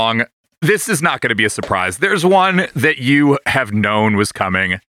following along, this is not going to be a surprise. There's one that you have known was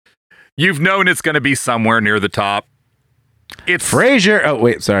coming. You've known it's going to be somewhere near the top. It's Frasier. Oh,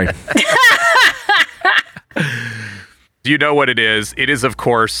 wait, sorry. Do you know what it is? It is, of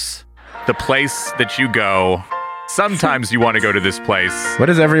course, the place that you go. Sometimes you want to go to this place. What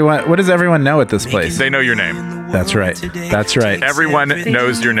does everyone know at this place? They know your name. That's right. That's right. Everyone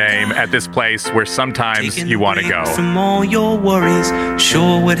knows your name at this place where sometimes you want to go. From all your worries,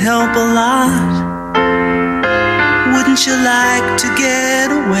 sure would help a lot. Wouldn't you like to get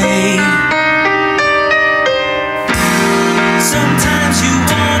away? Sometimes you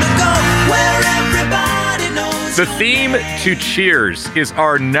want to go where everybody knows. The theme to Cheers is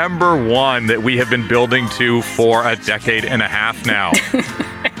our number 1 that we have been building to for a decade and a half now.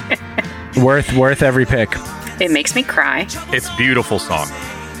 Worth every pick. It makes me cry. It's a beautiful song.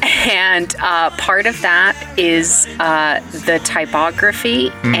 And part of that is the typography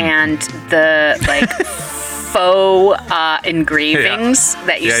and the faux engravings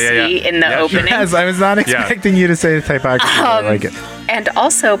that you see in the opening. Yes, I was not expecting you to say the typography. I like it. And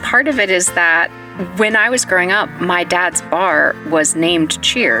also, part of it is that when I was growing up, my dad's bar was named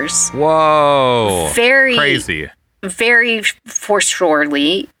Cheers. Whoa. Very crazy. Very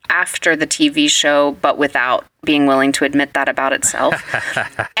foreshortly after the TV show, but without being willing to admit that about itself.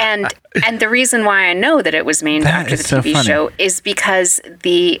 and the reason why I know that it was named after the TV show is because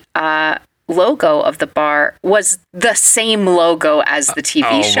the logo of the bar was the same logo as the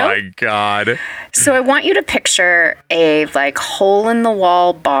TV show. Oh my God. So I want you to picture a like hole in the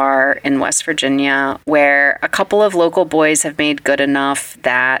wall bar in West Virginia where a couple of local boys have made good enough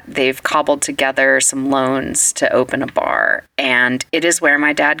that they've cobbled together some loans to open a bar. And it is where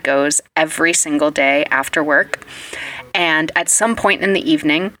my dad goes every single day after work. And at some point in the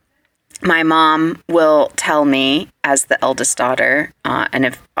evening, my mom will tell me, as the eldest daughter, and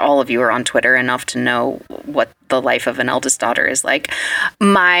if all of you are on Twitter enough to know what the life of an eldest daughter is like,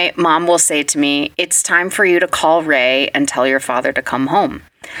 my mom will say to me, "It's time for you to call Ray and tell your father to come home."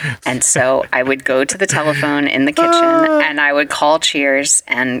 And so I would go to the telephone in the kitchen and I would call Cheers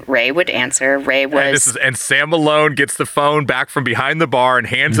and Ray would answer. Ray was... And Sam Malone gets the phone back from behind the bar and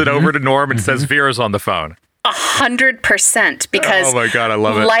hands it over to Norm and says, "Vera's on the phone." 100%, because oh my God, I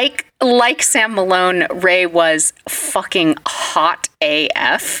love it. Like Sam Malone, Ray was fucking hot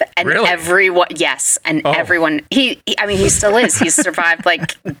AF, and really? everyone, everyone, he still is. He's survived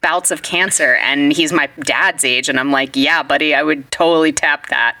like bouts of cancer, and he's my dad's age, and I'm like, yeah, buddy, I would totally tap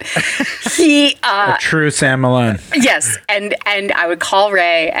that. A true Sam Malone. Yes, and I would call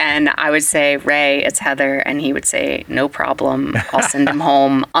Ray, and I would say, "Ray, it's Heather," and he would say, "No problem, I'll send him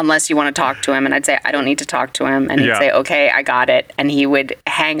home unless you want to talk to him," and I'd say, "I don't need to talk to him," and he'd say, "Okay, I got it," and he would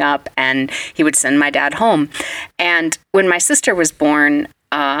hang up and he would send my dad home. And when my sister was born,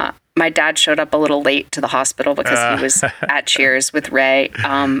 my dad showed up a little late to the hospital because he was at Cheers with Ray.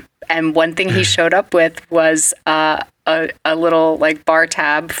 And one thing he showed up with was a little like bar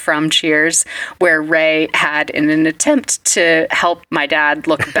tab from Cheers where Ray had, in an attempt to help my dad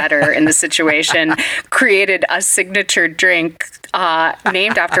look better in the situation, created a signature drink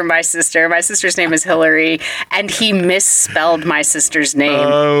named after my sister. My sister's name is Hillary, and he misspelled my sister's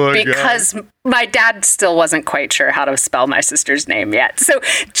name because my dad still wasn't quite sure how to spell my sister's name yet. So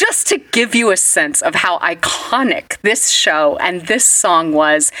just to give you a sense of how iconic this show and this song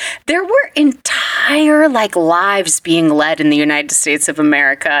was, there were entire like lives being led in the United States of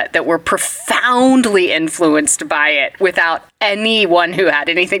America that were profoundly influenced by it without anyone who had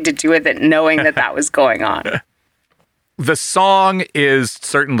anything to do with it knowing that that was going on. The song is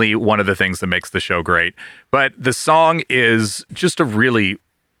certainly one of the things that makes the show great, but the song is just a really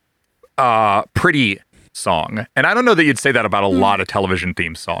pretty song. And I don't know that you'd say that about a lot of television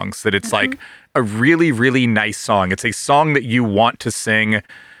theme songs, that it's like a really, really nice song. It's a song that you want to sing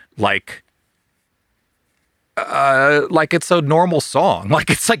like it's a normal song. Like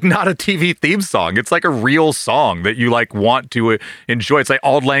it's like not a TV theme song. It's like a real song that you like want to enjoy. It's like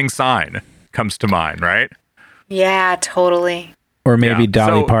Auld Lang Syne comes to mind, right? Yeah, totally. Or maybe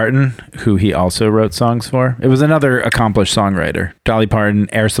Dolly Parton, who he also wrote songs for. It was another accomplished songwriter. Dolly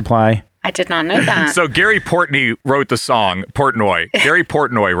Parton, Air Supply. I did not know that. So Gary Portnoy wrote the song. Gary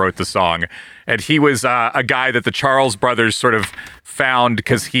Portnoy wrote the song. And he was a guy that the Charles brothers sort of found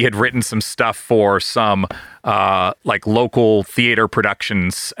because he had written some stuff for some like local theater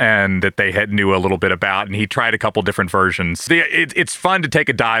productions and that they knew a little bit about. And he tried a couple different versions. It's fun to take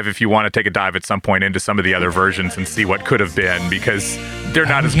a dive if you want to take a dive at some point into some of the other versions and see what could have been, because they're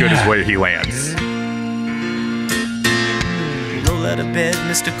not as good as where he lands. Roll out of bed,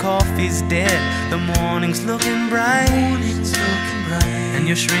 Mr. Coffee's dead. The morning's looking bright. And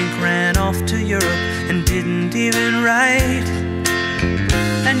your shrink ran off to Europe and didn't even write.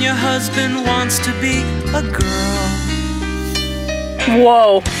 And your husband wants to be a girl.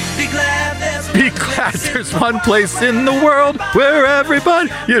 Whoa. Be glad there's one place in the world where everybody...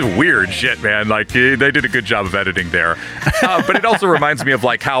 Yeah, weird shit, man. Like, they did a good job of editing there. But it also reminds me of,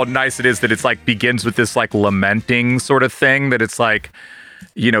 like, how nice it is that it's, like, begins with this, like, lamenting sort of thing that it's, like,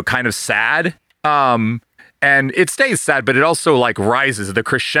 you know, kind of sad. And it stays sad, but it also, like, rises. The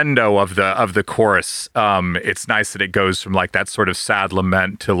crescendo of the chorus, it's nice that it goes from, like, that sort of sad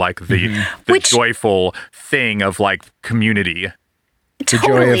lament to, like, the joyful thing of, like, community. The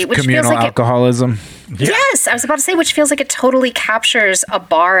joy of communal alcoholism. Yeah. Yes, I was about to say, which feels like it totally captures a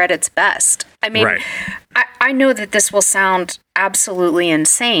bar at its best. I mean, right. I know that this will sound absolutely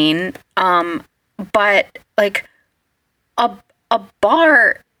insane, but like a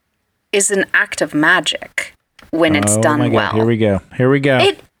bar is an act of magic when it's done well. Here we go.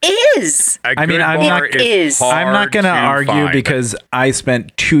 is. I mean, I'm not going to argue because I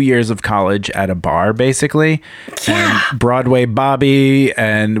spent 2 years of college at a bar, basically. Yeah. And Broadway Bobby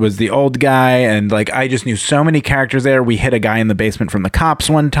and was the old guy. And like, I just knew so many characters there. We hit a guy in the basement from the cops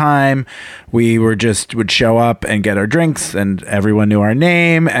one time. We would show up and get our drinks and everyone knew our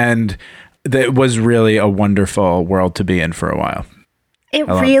name. And that was really a wonderful world to be in for a while. It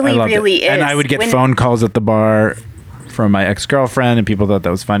really is. And I would get phone calls at the bar from my ex-girlfriend, and people thought that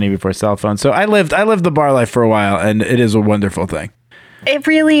was funny before cell phones. So I lived the bar life for a while, and it is a wonderful thing. It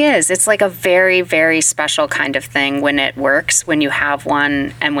really is. It's like a very, very special kind of thing when it works, when you have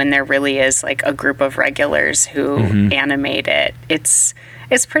one, and when there really is like a group of regulars who animate it. It's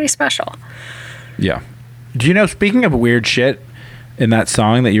pretty special. Yeah. Do you know, speaking of weird shit in that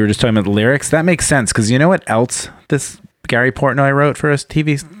song that you were just talking about the lyrics, that makes sense, because you know what else this Gary Portnoy wrote for his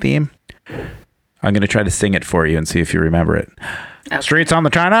TV theme? I'm going to try to sing it for you and see if you remember it. Okay. Streets on the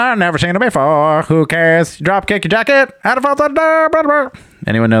China, never seen it before. Who cares? Drop kick your jacket. How to fall the door. Blah, blah.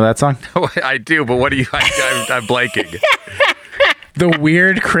 Anyone know that song? Oh, I do, but what do you? I'm blanking. The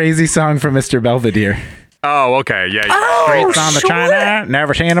weird, crazy song from Mr. Belvedere. Oh, okay, yeah. Oh, Streets on the China,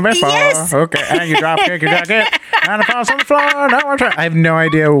 never seen it before. Yes. Okay, and you drop kick your jacket. And it falls on the floor. No one I have no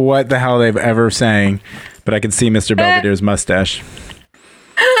idea what the hell they've ever sang, but I can see Mr. Belvedere's mustache.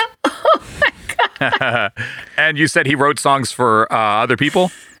 And you said he wrote songs for other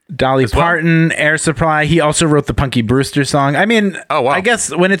people? Dolly Parton, Air Supply. He also wrote the Punky Brewster song. I mean, oh, wow. I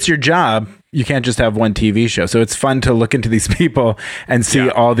guess when it's your job, you can't just have one TV show. So it's fun to look into these people and see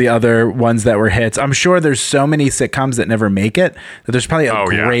all the other ones that were hits. I'm sure there's so many sitcoms that never make it that there's probably a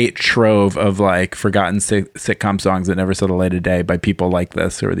great trove of like forgotten sitcom songs that never saw the light of day by people like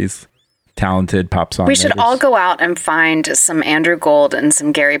this, or these talented pop songwriters. We should all go out and find some Andrew Gold and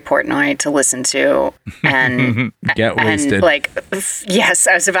some Gary Portnoy to listen to and get wasted. And like, yes,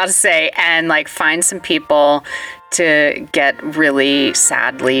 I was about to say, and like find some people to get really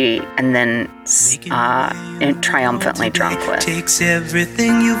sadly and then triumphantly drunk with. Takes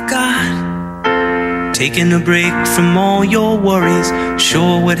everything you've got. Taking a break from all your worries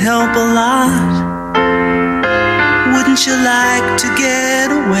sure would help a lot. Wouldn't you like to get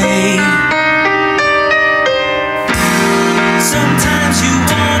away? Sometimes you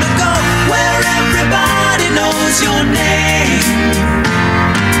want to go where everybody knows your name,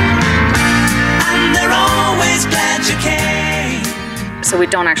 and they're always glad you came. So we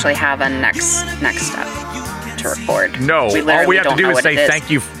don't actually have a next step to record. No, all we have to do is say thank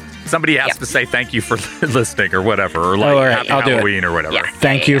you. Somebody has to say thank you for listening or whatever, or like happy Halloween or whatever. Yeah.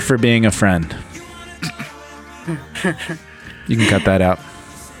 Thank you for being a friend. You can cut that out.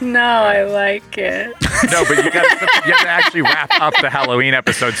 No, I like it. No, but you have to actually wrap up the Halloween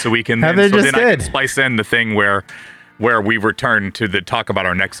episode so we can. Heather just I did. can splice in the thing where we return to the talk about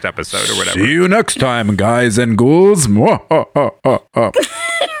our next episode or whatever. See you next time, guys and ghouls.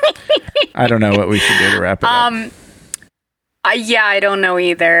 I don't know what we should do to wrap it up. I don't know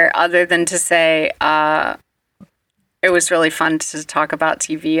either, other than to say it was really fun to talk about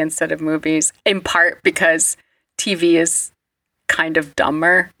TV instead of movies, in part because TV is kind of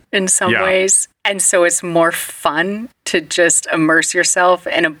dumber in some ways. And so it's more fun to just immerse yourself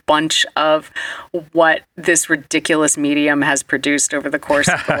in a bunch of what this ridiculous medium has produced over the course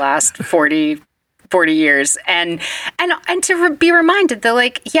of the last 40 years. And to be reminded that,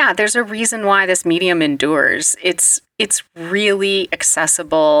 like, yeah, there's a reason why this medium endures. It's really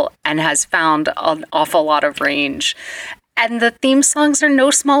accessible and has found an awful lot of range. And the theme songs are no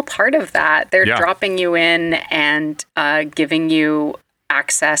small part of that. They're dropping you in and giving you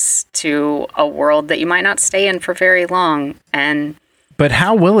access to a world that you might not stay in for very long. But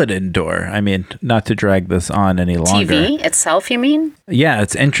how will it endure? I mean, not to drag this on any longer. TV itself, you mean? Yeah,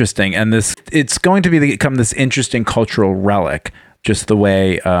 it's interesting. And it's going to become this interesting cultural relic, just the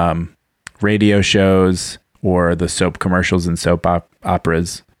way radio shows or the soap commercials and soap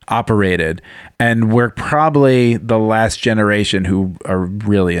operas operated. And we're probably the last generation who are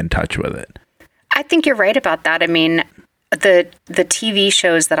really in touch with it. I think you're right about that. I mean, the TV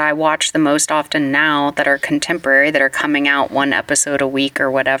shows that I watch the most often now that are contemporary, that are coming out one episode a week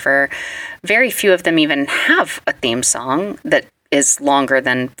or whatever, very few of them even have a theme song that is longer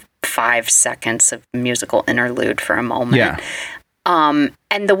than 5 seconds of musical interlude for a moment. Yeah.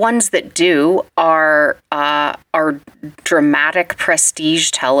 And the ones that do are dramatic prestige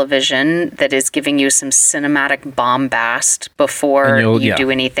television that is giving you some cinematic bombast before you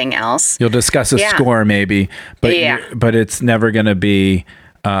do anything else. You'll discuss a score maybe, but it's never going to be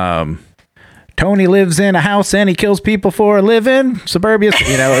Tony lives in a house and he kills people for a living. Suburbia,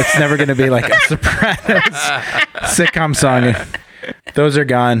 it's never going to be like a Sopranos sitcom song. Those are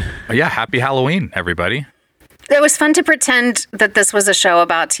gone. Yeah, happy Halloween, everybody. It was fun to pretend that this was a show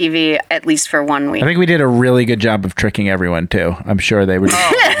about TV, at least for 1 week. I think we did a really good job of tricking everyone, too. I'm sure they were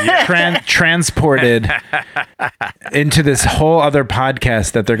transported into this whole other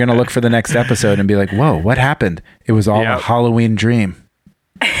podcast that they're going to look for the next episode and be like, whoa, what happened? It was all a Halloween dream.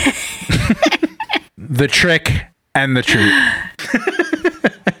 The trick and the treat.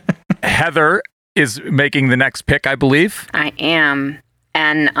 Heather is making the next pick, I believe. I am.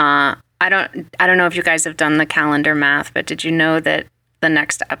 And I don't know if you guys have done the calendar math, but did you know that the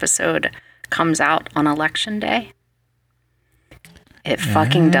next episode comes out on Election Day? It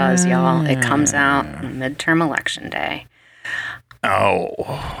fucking does, y'all. It comes out on midterm Election Day. Oh.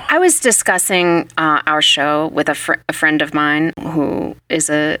 I was discussing our show with a friend of mine who is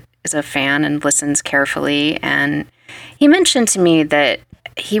a fan and listens carefully, and he mentioned to me that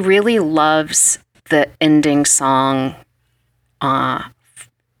he really loves the ending song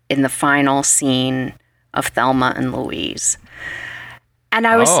in the final scene of Thelma and Louise. And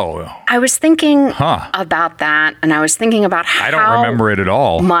I was thinking about that, and I was thinking about how I don't remember it at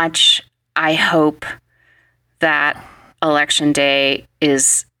all. Much I hope that Election Day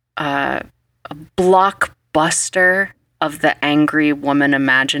is a blockbuster of the angry woman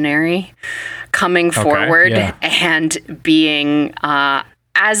imaginary coming forward and being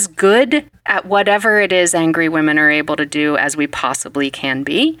as good at whatever it is angry women are able to do as we possibly can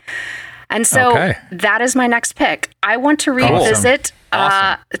be. And so that is my next pick. I want to revisit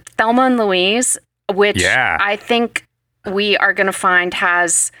Thelma and Louise, which I think we are going to find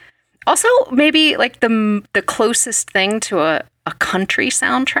has also maybe like the closest thing to a country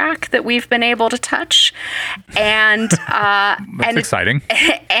soundtrack that we've been able to touch. And that's exciting.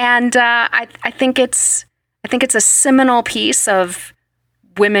 And I think it's a seminal piece of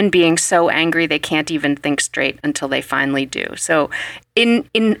women being so angry they can't even think straight until they finally do. So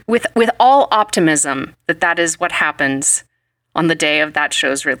with all optimism that is what happens on the day of that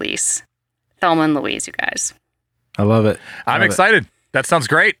show's release. Thelma and Louise, you guys. I love it. I'm excited. That sounds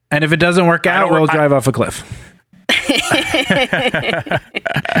great. And if it doesn't work out, we'll drive off a cliff.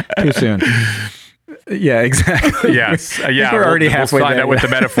 Too soon. Yeah, exactly. Yes. We're already halfway we'll find there. out what the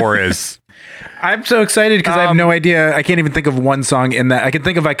metaphor is. I'm so excited because I have no idea. I can't even think of one song in that. I can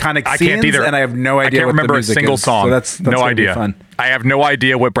think of iconic scenes, can't either. and I have no idea. I can't what remember the a music single is. song. So that's no gonna idea. Be fun. I have no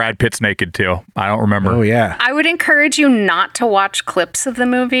idea what Brad Pitt's naked to. I don't remember. Oh yeah. I would encourage you not to watch clips of the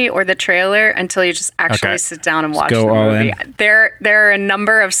movie or the trailer until you just actually sit down and watch the movie. There are a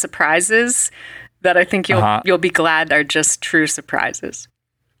number of surprises that I think you'll be glad are just true surprises.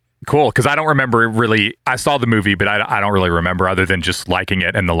 Cool, because I don't remember really. I saw the movie, but I don't really remember other than just liking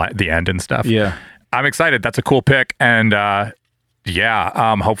it and the end and stuff. Yeah, I'm excited. That's a cool pick, and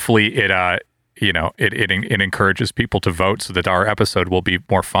hopefully it encourages people to vote so that our episode will be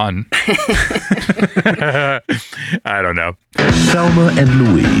more fun. I don't know. Thelma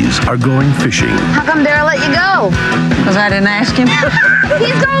and Louise are going fishing. How come Daryl let you go? Because I didn't ask him.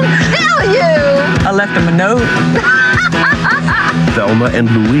 He's gonna kill you! I left him a note. Thelma and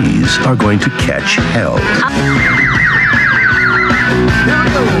Louise are going to catch hell.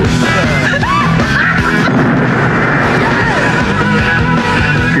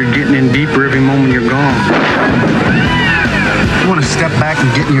 You're getting in deeper every moment you're gone. You want to step back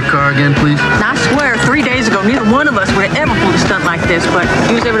and get in your car again, please? I swear, 3 days ago, neither one of us would have ever pulled a stunt like this, but if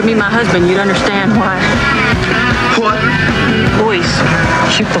you was able to meet my husband, you'd understand why. What? Boys,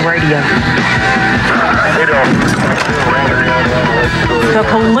 shoot the radio. The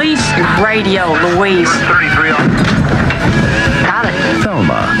police radio, Louise. Got it.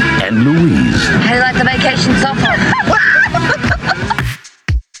 Thelma and Louise. How do you like the vacation so far?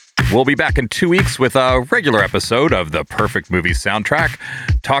 We'll be back in 2 weeks with a regular episode of the Perfect Movie Soundtrack,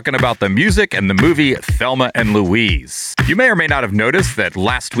 talking about the music and the movie Thelma and Louise. You may or may not have noticed that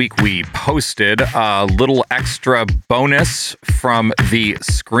last week we posted a little extra bonus from the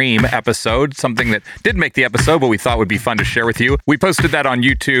Scream episode, something that didn't make the episode, but we thought would be fun to share with you. We posted that on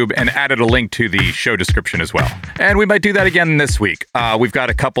YouTube and added a link to the show description as well. And we might do that again this week. We've got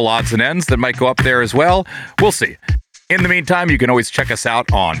a couple odds and ends that might go up there as well. We'll see. In the meantime, you can always check us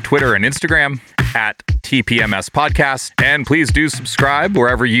out on Twitter and Instagram at TPMS Podcast. And please do subscribe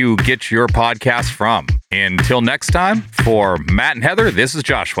wherever you get your podcast from. Until next time, for Matt and Heather, this is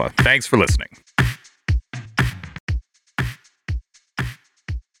Joshua. Thanks for listening.